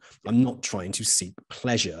contentment. I'm not trying to seek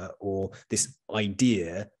pleasure or this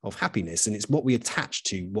idea of happiness. And it's what we attach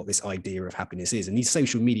to what this idea of happiness is. And these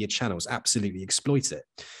social media channels absolutely exploit it.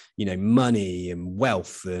 You know, money and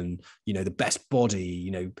wealth and, you know, the best body,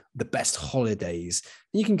 you know, the best holidays.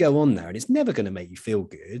 And you can go on there and it's never going to make you feel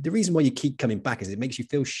good. The reason why you keep coming back is it makes you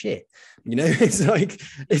feel shit. You know, it's like,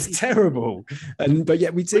 it's terrible. But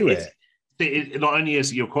yet we do it. It not only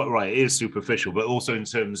is, you're quite right, it is superficial, but also in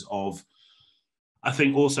terms of, I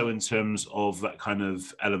think also in terms of that kind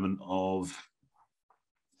of element of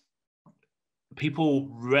people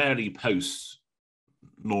rarely post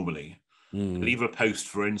normally. They'll either post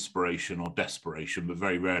for inspiration or desperation, but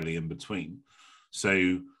very rarely in between. So,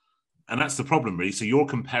 and that's the problem, really. So you're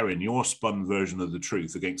comparing your spun version of the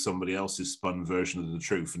truth against somebody else's spun version of the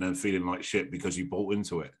truth and then feeling like shit because you bought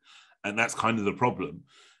into it. And that's kind of the problem,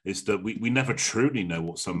 is that we never truly know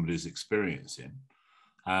what somebody's experiencing.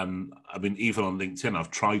 I mean, even on LinkedIn, I've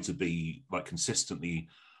tried to be like consistently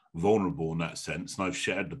vulnerable in that sense. And I've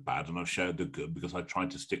shared the bad and I've shared the good because I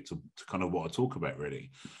tried to stick to kind of what I talk about,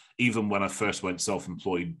 really. Even when I first went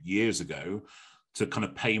self-employed years ago, to kind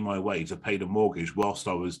of pay my way, to pay the mortgage, whilst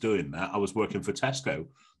I was doing that, I was working for Tesco,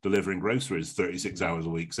 delivering groceries 36 hours a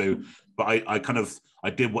week. So, but I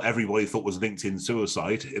did what everybody thought was LinkedIn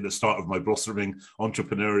suicide in the start of my blossoming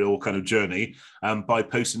entrepreneurial kind of journey, by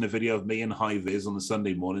posting a video of me in high vis on a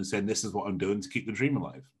Sunday morning saying, this is what I'm doing to keep the dream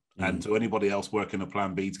alive. And to anybody else working a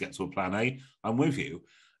plan B to get to a plan A, I'm with you.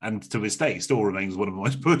 And to this day, it still remains one of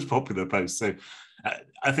my most popular posts. So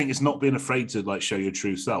I think it's not being afraid to like show your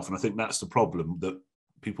true self. And I think that's the problem that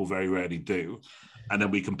people very rarely do. And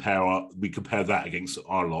then we compare that against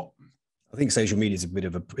our lot. I think social media is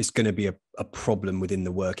it's going to be a problem within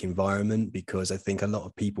the work environment, because I think a lot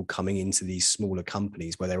of people coming into these smaller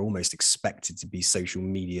companies where they're almost expected to be social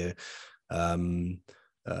media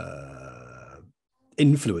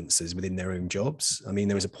influencers within their own jobs. I mean,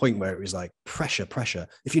 there was a point where it was like pressure.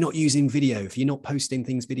 If you're not using video, if you're not posting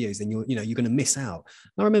videos, then you're going to miss out.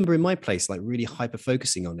 And I remember in my place, like really hyper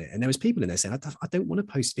focusing on it. And there was people in there saying, I don't want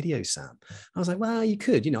to post videos, Sam. I was like, well, you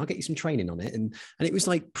could, I'll get you some training on it. And it was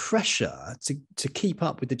like pressure to keep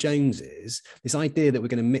up with the Joneses, this idea that we're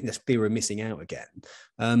going to this fear of missing out again.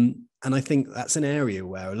 And I think that's an area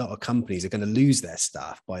where a lot of companies are going to lose their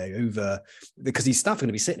staff because these staff are going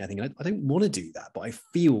to be sitting there thinking, I don't want to do that, but I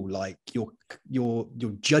feel like you're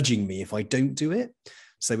judging me if I don't do it.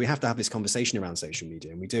 So we have to have this conversation around social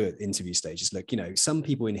media, and we do it at interview stages. Look, some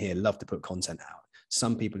people in here love to put content out.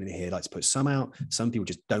 Some people in here like to put some out. Some people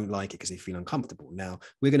just don't like it because they feel uncomfortable. Now,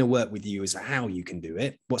 we're going to work with you as to how you can do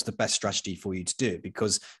it. What's the best strategy for you to do it?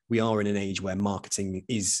 Because we are in an age where marketing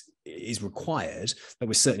is required, but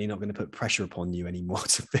we're certainly not going to put pressure upon you anymore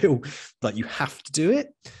to feel like you have to do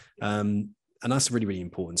it. And that's really, really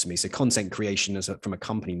important to me. So content creation from a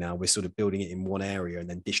company now, we're sort of building it in one area and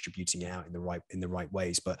then distributing it out in the right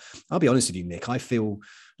ways. But I'll be honest with you, Nick, I feel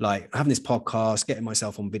like having this podcast, getting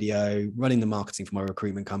myself on video, running the marketing for my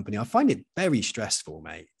recruitment company, I find it very stressful,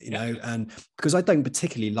 mate, and because I don't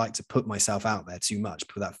particularly like to put myself out there too much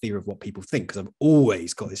for that fear of what people think, because I've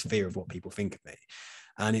always got this fear of what people think of me.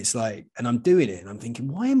 And it's like, and I'm doing it and I'm thinking,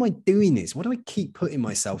 why am I doing this? Why do I keep putting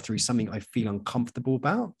myself through something I feel uncomfortable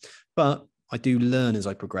about? But I do learn as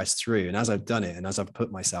I progress through. And as I've done it and as I've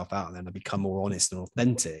put myself out there and I become more honest and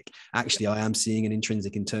authentic, actually, I am seeing an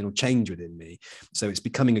intrinsic internal change within me. So it's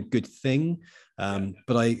becoming a good thing.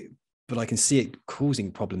 But I can see it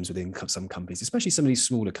causing problems within some companies, especially some of these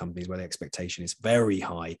smaller companies where the expectation is very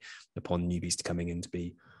high upon newbies to coming in to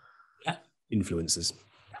be influencers.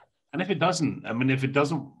 And if it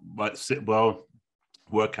doesn't like sit well,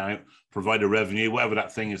 work out, provide a revenue, whatever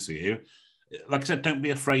that thing is to you, like I said, don't be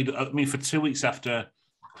afraid. I mean, for 2 weeks after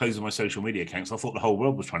closing my social media accounts, I thought the whole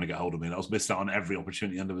world was trying to get hold of me, and I was missing out on every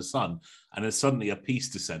opportunity under the sun. And then suddenly a peace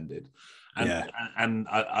descended, and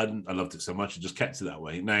I loved it so much, I just kept it that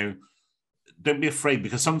way. Now, don't be afraid,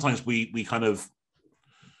 because sometimes we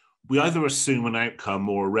either assume an outcome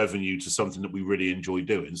or a revenue to something that we really enjoy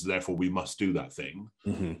doing, so therefore we must do that thing.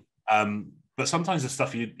 Mm-hmm. But sometimes the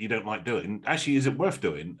stuff you don't like doing, actually, is it worth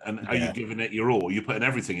doing? And are you giving it your all? Are you putting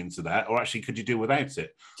everything into that? Or actually, could you do without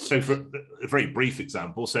it? So for a very brief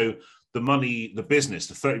example, so the business,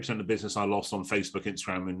 the 30% of the business I lost on Facebook,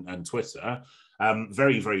 Instagram, and Twitter,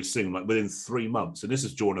 very, very soon, like within 3 months, and this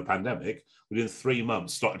is during a pandemic, within 3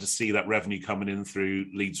 months, started to see that revenue coming in through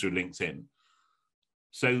leads through LinkedIn.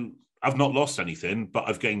 So I've not lost anything, but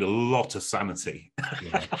I've gained a lot of sanity.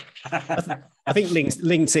 Yeah. I think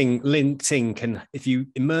LinkedIn can, if you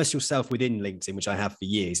immerse yourself within LinkedIn, which I have for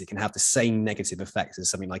years, it can have the same negative effects as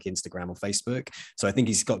something like Instagram or Facebook. So I think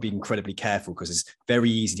he's got to be incredibly careful, because it's very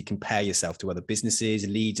easy to compare yourself to other businesses,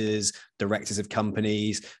 leaders, directors of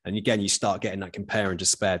companies. And again, you start getting that compare and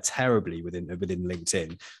despair terribly within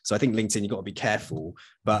LinkedIn. So I think LinkedIn, you've got to be careful.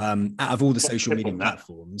 But out of all the social media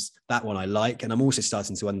platforms, that one I like. And I'm also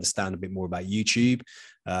starting to understand a bit more about YouTube.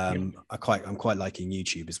 I'm quite liking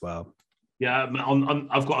YouTube as well. Yeah,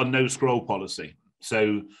 I've got a no scroll policy,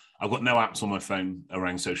 so I've got no apps on my phone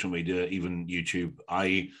around social media, even YouTube.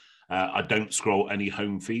 I don't scroll any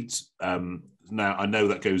home feeds. Now I know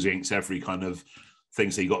that goes against every kind of thing,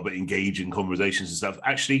 so you got a bit engaged in conversations and stuff.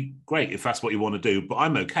 Actually, great if that's what you want to do, but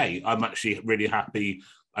I'm okay. I'm actually really happy.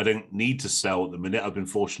 I don't need to sell at the minute. I've been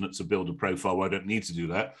fortunate to build a profile where I don't need to do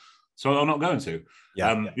that, so I'm not going to.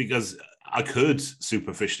 Because I could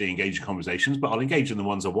superficially engage in conversations, but I'll engage in the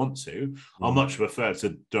ones I want to. I'll much prefer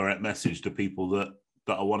to direct message to people that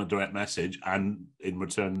I want to direct message, and in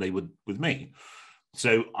return they would with me.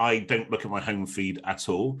 So I don't look at my home feed at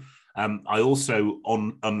all. I also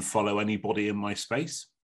unfollow anybody in my space.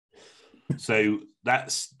 So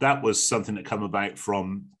that was something that came about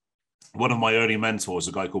from one of my early mentors,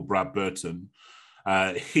 a guy called Brad Burton.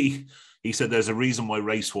 He said there's a reason why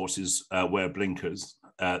racehorses wear blinkers.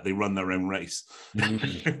 They run their own race and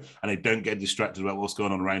they don't get distracted about what's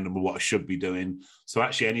going on around them or what I should be doing. So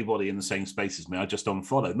actually anybody in the same space as me, I just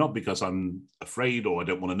unfollow, not because I'm afraid or I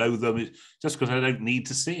don't want to know them. It's just because I don't need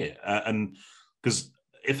to see it. And because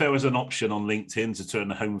if there was an option on LinkedIn to turn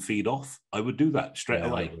the home feed off, I would do that straight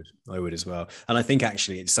away. I would as well. And I think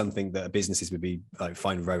actually it's something that businesses would be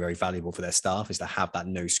find very, very valuable for their staff, is to have that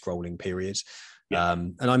no scrolling period. Yeah.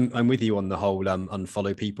 And I'm with you on the whole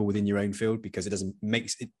unfollow people within your own field, because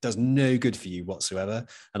it does no good for you whatsoever.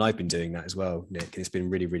 And I've been doing that as well, Nick, and it's been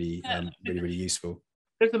really, really, really useful.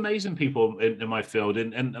 There's amazing people in my field,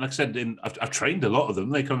 and like I said, I've trained a lot of them.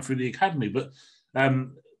 They come through the academy, but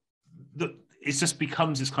it just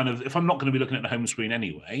becomes this kind of, if I'm not going to be looking at the home screen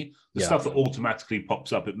anyway, the stuff that automatically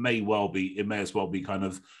pops up, it may as well be kind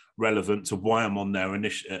of relevant to why I'm on there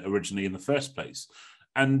originally in the first place.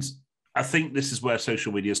 And I think this is where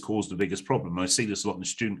social media has caused the biggest problem. I see this a lot in the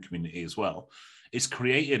student community as well. It's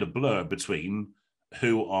created a blur between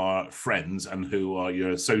who are friends and who are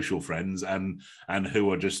your social friends and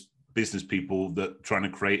who are just business people that trying to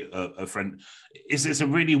create a friend. It's a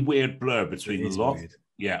really weird blur between the lot. Weird.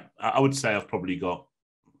 Yeah, I would say I've probably got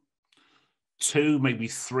 2, maybe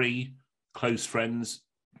 3 close friends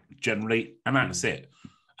generally, and that's it.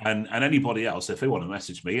 And anybody else, if they want to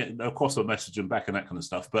message me, of course I'll message them back and that kind of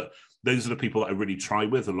stuff. But those are the people that I really try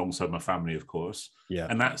with, alongside my family, of course. Yeah.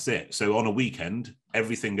 And that's it. So on a weekend,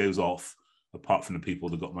 everything goes off apart from the people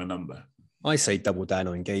that got my number. I say double down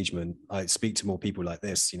on engagement. I speak to more people like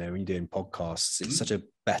this. You know, when you're doing podcasts, it's such a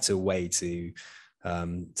better way to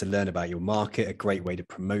learn about your market, a great way to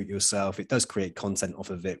promote yourself. It does create content off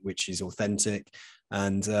of it, which is authentic.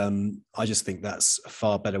 And I just think that's a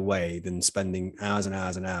far better way than spending hours and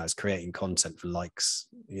hours and hours creating content for likes.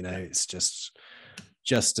 You know, it's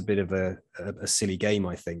just a bit of a silly game,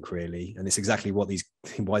 I think, really. And it's exactly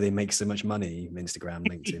why they make so much money, Instagram,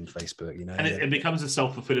 LinkedIn, Facebook, you know. And it becomes a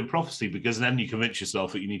self-fulfilling prophecy, because then you convince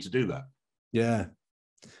yourself that you need to do that. Yeah.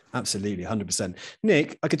 Absolutely, 100%.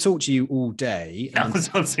 Nick, I could talk to you all day. I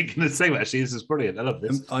was thinking the same, actually. This is brilliant. I love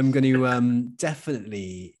this. I'm going to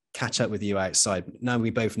definitely catch up with you outside. Now we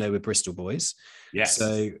both know we're Bristol boys. Yes.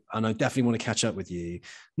 And I definitely want to catch up with you.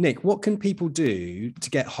 Nick, what can people do to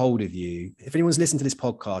get hold of you? If anyone's listened to this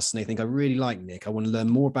podcast and they think, I really like Nick, I want to learn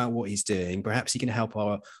more about what he's doing. Perhaps he can help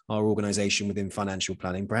our organization within financial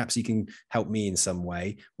planning. Perhaps he can help me in some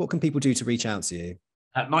way. What can people do to reach out to you?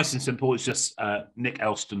 Nice and simple. It's just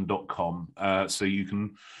nickelston.com. So you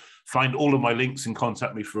can find all of my links and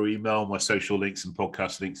contact me through email, my social links and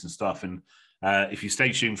podcast links and stuff. And if you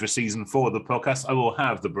stay tuned for season 4 of the podcast, I will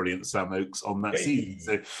have the brilliant Sam Oakes on that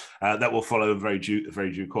season. So that will follow in very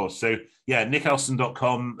due course. So yeah,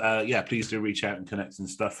 nickelston.com. Please do reach out and connect and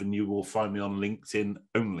stuff. And you will find me on LinkedIn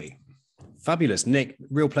only. Fabulous. Nick,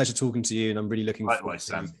 real pleasure talking to you. And I'm really looking forward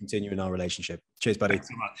to continuing our relationship. Cheers, buddy. Thanks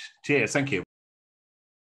so much. Cheers. Thank you.